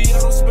 40, I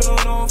don't spend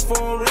on all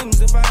foreigns.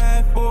 If I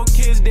had 4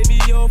 kids, they be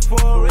all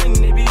foreign.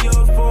 They be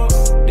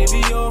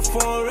all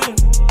foreign.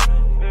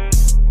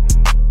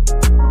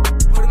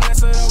 For the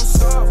nights that I was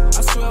soft,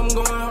 I swear I'm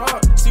going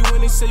hard. See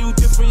when they say you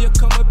different, you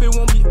come up, it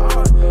won't be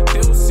hard.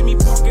 They don't see me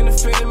parking the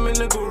Phantom in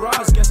the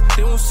garage. Guess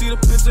they won't see the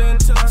picture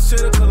until I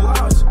share the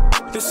collage.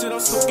 This shit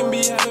I'm smoking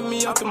be having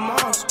me out the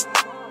Mars.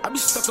 I be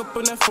stuck up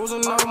in that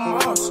frozen out of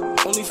Mars.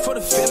 Only for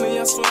the family,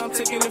 I swear I'm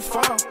taking it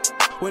far.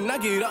 When I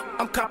get up,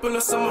 I'm copping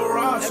a summer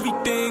mirage.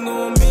 Everything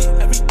on me,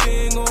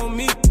 everything on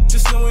me.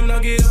 Just knowing I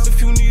get up if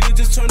you need it,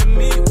 just turn to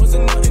me.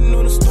 Wasn't nothing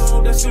on the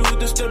stove, that shit was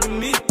disturbing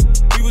me.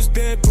 We was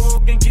dead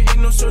broke and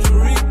getting no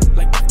surgery.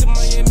 Like Dr.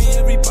 Miami,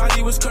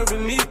 everybody was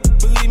curving me.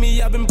 Believe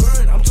me, I've been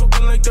burned, I'm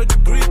talking like 3rd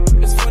degree.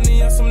 It's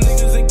funny how some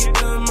niggas ain't get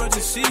the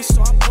emergency.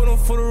 So I put on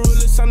for the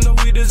realest, I know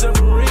we deserve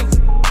a ring.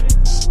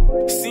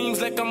 Seems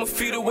like I'm a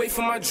feet away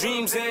from my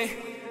dreams, eh?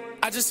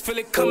 I just feel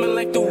it coming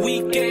like the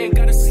weekend.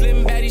 Got a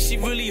slim baddie, she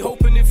really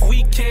hoping if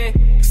we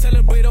can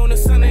celebrate on a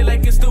Sunday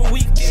like it's the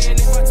weekend.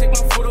 If I take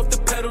my foot off the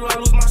pedal, I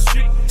lose my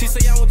streak. She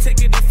say I won't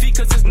take a defeat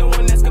cause there's no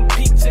one that's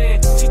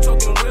competing. She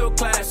talking real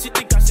class, she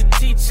think I should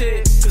teach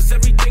it. Cause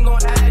everything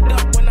gon' add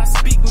up when I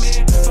speak,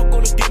 man. Fuck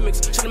all the gimmicks,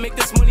 tryna make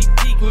this money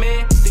peak,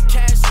 man. The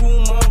cash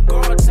room on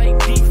guard, tight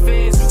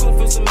defense. We gon'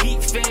 feel some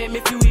heat, fam,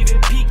 if you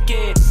even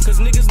peeking. Cause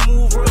niggas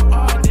move real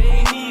hard, they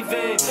ain't even.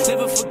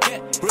 Never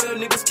forget, real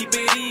niggas keep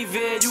it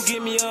even. You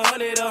give me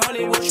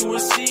 100, what you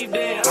received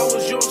then. I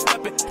was your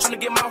stepping, tryna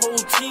get my whole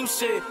team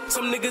shit.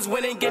 Some niggas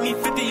went and gave me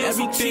 50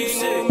 every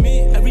everything on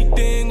me,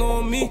 everything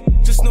on me.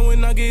 Just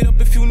knowing I get up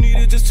if you need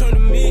it, just turn to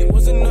me.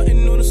 Wasn't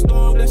nothing on the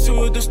stove, that shit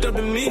was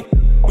disturbing me.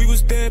 We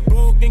was dead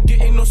broke and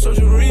getting no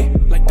surgery.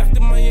 Like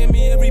Dr.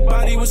 Miami,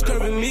 everybody was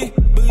curving me.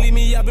 Believe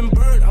me, I've been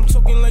burned, I'm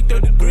talking like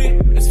 3rd degree.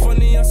 It's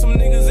funny how some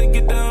niggas ain't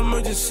get the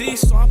emergency.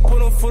 So I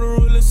put on for the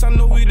realest, I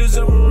know we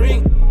deserve a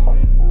ring.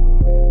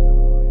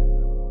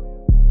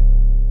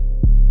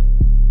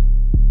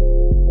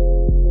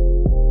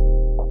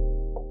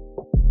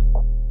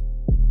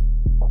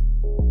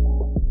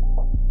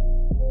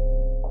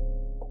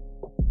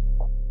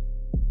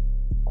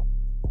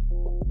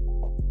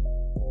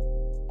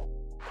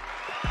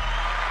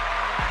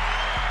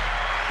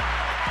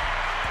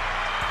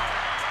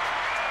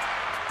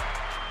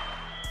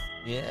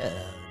 Yeah,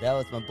 that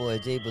was my boy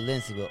Jay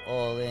Balenci with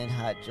All In,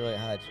 Hot Joint,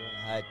 Hot Joint,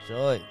 Hot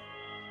Joint.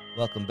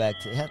 Welcome back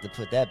to, I have to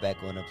put that back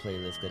on the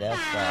playlist because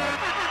that's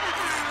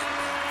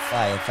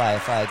fire.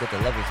 Get the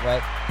levels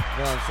right.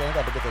 You know what I'm saying?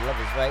 Got to get the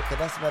levels right because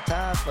that's my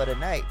time for the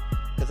night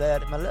because I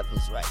had my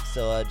levels right.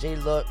 So Jay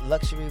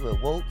Luxury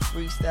with Woke,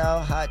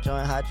 Freestyle, Hot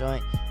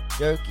Joint.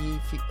 Durkee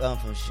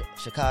from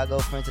Chicago,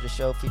 friend to the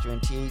show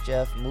featuring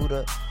THF,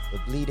 Muda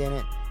with Bleed In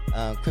It.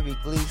 Cribby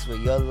Gleeks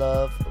with Your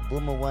Love,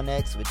 Boomer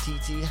 1X with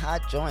TT,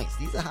 Hot Joints.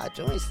 These are hot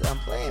joints that I'm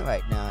playing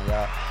right now,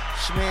 y'all.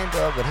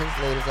 Shmandog with his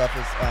latest off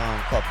his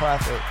called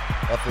Profit,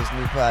 off his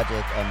new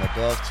project, My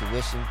Dog's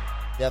Tuition.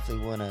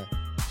 Definitely want to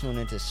tune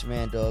into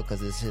Shmandog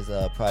because his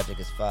project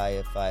is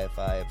fire.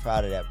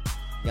 Proud of that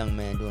young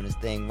man doing his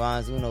thing.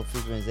 Ron Zuno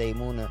featuring Zay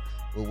Muna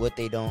with What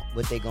They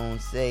Gon'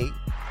 Say.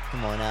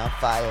 Come on now,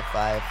 fire.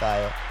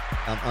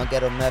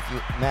 Ghetto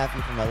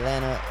Matthew from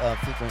Atlanta,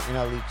 featuring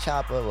NLE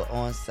Chopper with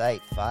On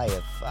Site,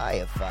 fire.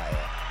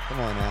 Come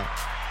on now.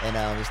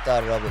 And we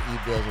started off with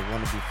E-Biz with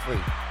Wanna Be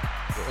Free,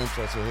 the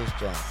intro to his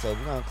joint. So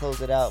we're gonna close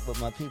it out with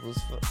my people's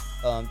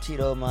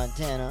Tito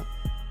Montana,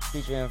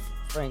 featuring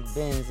Frank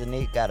Benz, and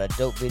they got a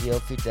dope video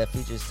that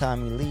features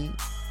Tommy Lee.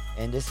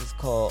 And this is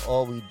called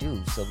All We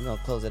Do. So we're gonna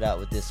close it out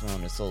with this one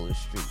on the Solar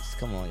Streets.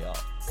 Come on, y'all.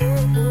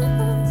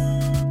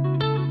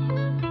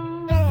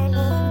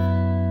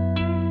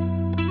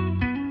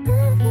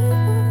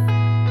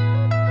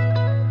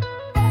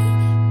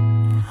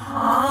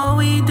 All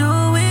we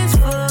do is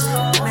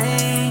fuck,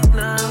 make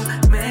up,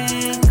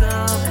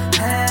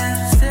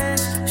 have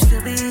sex,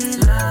 still be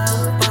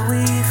love, but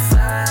we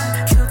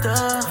fly, kill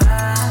the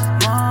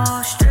vibe,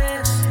 more stress.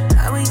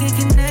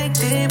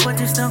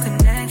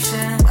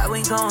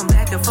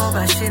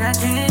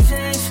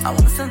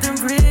 want something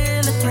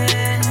real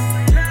again.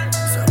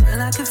 So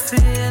real I can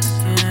feel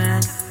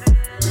again.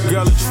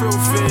 Girl, the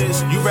truth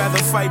is, you rather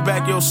fight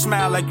back your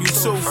smile like you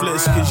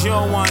toothless. Cause you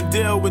don't wanna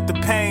deal with the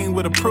pain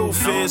where the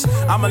proof is.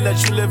 I'ma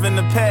let you live in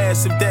the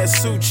past if that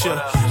suits you.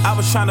 I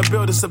was trying to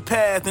build us a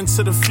path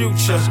into the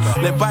future.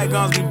 Let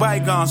bygones be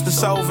bygones,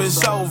 it's over,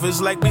 it's over.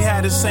 It's like we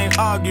had the same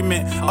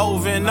argument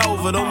over and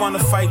over. Don't wanna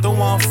fight, don't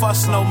wanna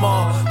fuss no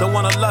more. Don't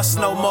wanna lust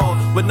no more.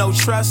 With no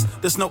trust,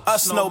 there's no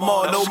us no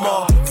more, no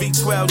more.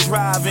 V12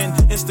 driving,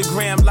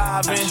 Instagram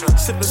living.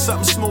 Sipping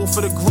something smooth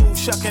for the groove,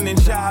 shucking and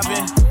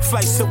jiving.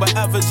 Flights to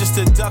wherever just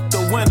to duck the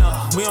winter.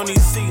 We only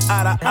see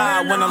eye to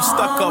eye when I'm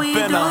stuck up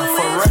in her,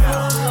 for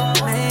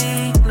real.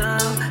 Make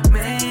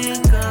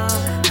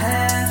love,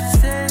 have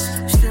sex,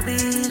 still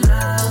be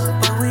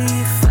love. But we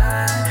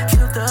fight,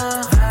 kill the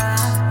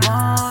high,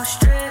 more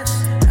stress.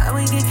 How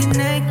we get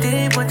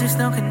connected, but there's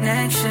no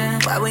connection.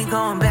 Why we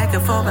going back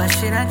and forth about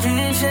shit I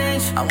can't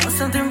change? I want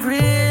something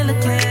real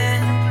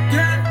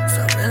again,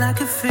 so real I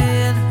can feel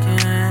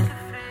again.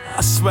 I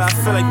swear I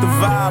feel like the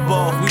vibe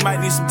off. We might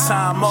need some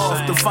time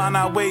off to find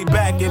our way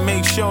back and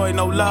make sure ain't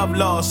no love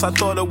lost. I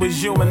thought it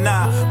was you and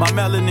I, my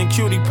melanin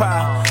cutie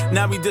pie.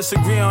 Now we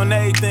disagree on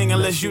everything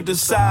unless you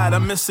decide.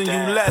 I'm missing you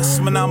less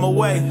when I'm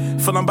away.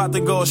 Feel I'm about to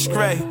go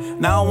astray.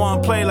 Now I don't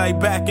wanna play like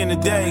back in the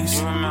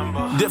days.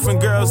 Different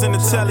girls in the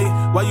telly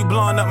while you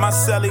blowing up my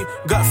celly.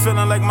 Gut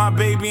feeling like my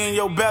baby in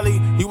your belly.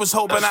 You was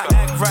hoping I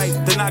act right,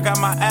 then I got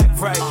my act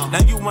right.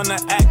 Now you wanna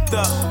act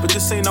up, but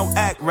this ain't no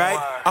act right.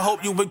 I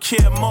hope you would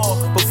care more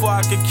before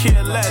I could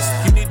care less.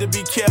 You need to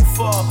be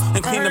careful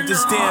and clean up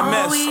this damn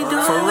mess.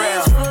 For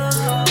real.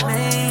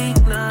 Make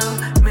love,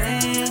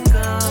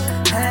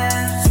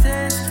 have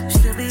sex,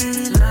 still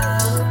be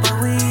love. But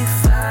we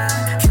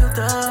fight, kill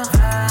the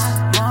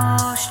high,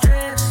 more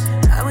stress.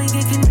 How we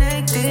get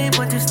connected,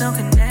 but there's no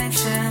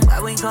connection. Why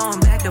we going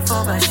back and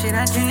forth about shit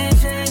I can't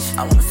change?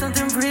 I want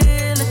something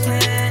real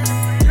again,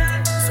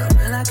 so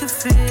real I can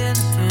feel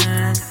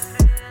again.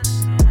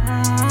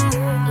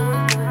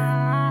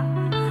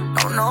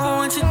 Don't know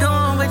what you're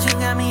doing, but you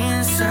got me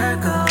in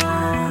circles.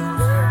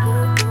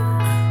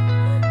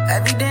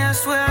 Every day I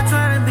swear I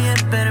try to be a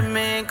better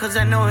man, cause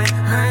I know it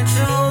hurt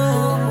you.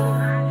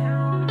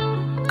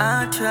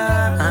 I try.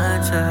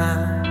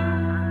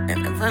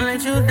 And if I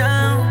let you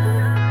down,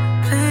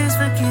 please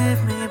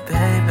forgive me,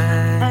 baby.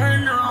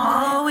 I know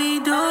all we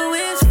do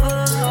is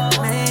fuck.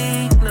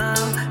 Make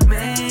love,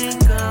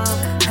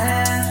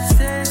 have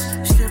sex,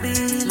 still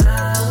be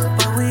love.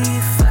 But we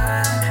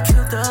fight,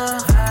 kill the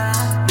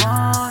high,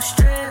 more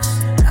stress.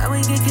 How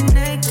we get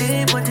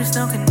connected, but there's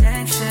no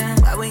connection.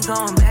 Why we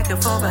going back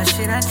and forth about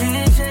shit I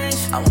can't change?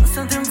 I want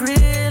something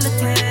real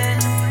again,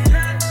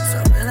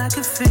 so real I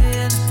can feel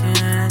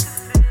again.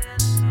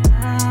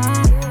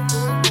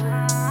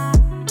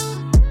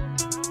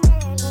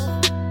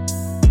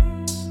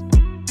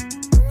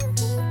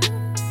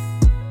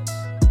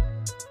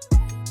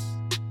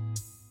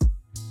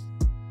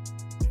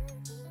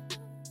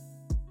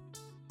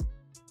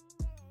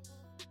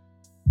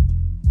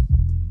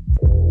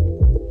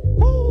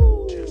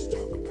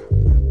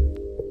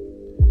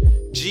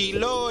 G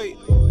Lloyd,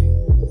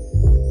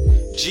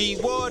 G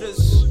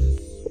Waters,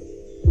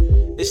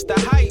 it's the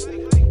hype.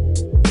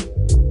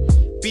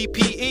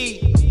 BPE,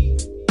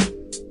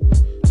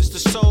 it's the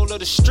soul of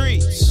the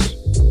streets.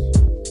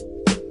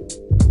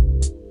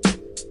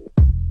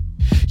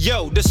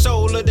 Yo, the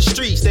soul of the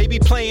streets, they be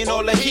playing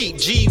all the heat.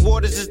 G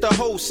Waters is the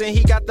host and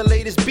he got the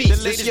latest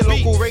beats. This your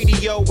local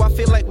radio, I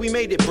feel like we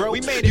made it, bro.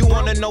 You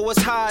wanna know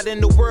what's hot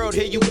in the world,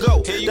 here you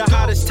go. The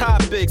hottest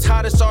topics,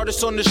 hottest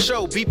artists on the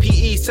show.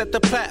 BPE set the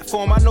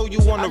platform, I know you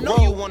wanna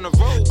roll.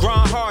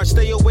 Grind hard,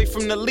 stay away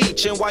from the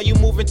leech. And while you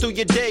moving through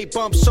your day,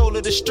 bump soul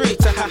of the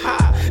streets.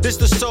 This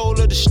the soul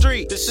of the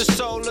street. This the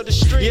soul of the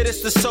street. Yeah, this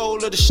the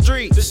soul of the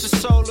street. This the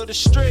soul of the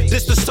street.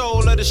 This the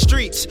soul of the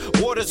streets.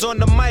 Waters on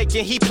the mic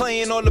and he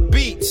playing all the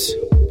beats.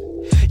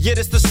 Yeah,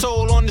 this the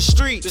soul on the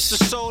street. This the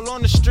soul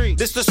on the street.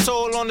 This the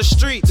soul on the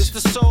street. This the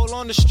soul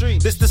on the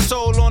street. This the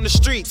soul on the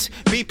streets.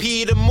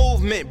 BP the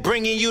movement,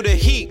 bringing you the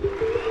heat.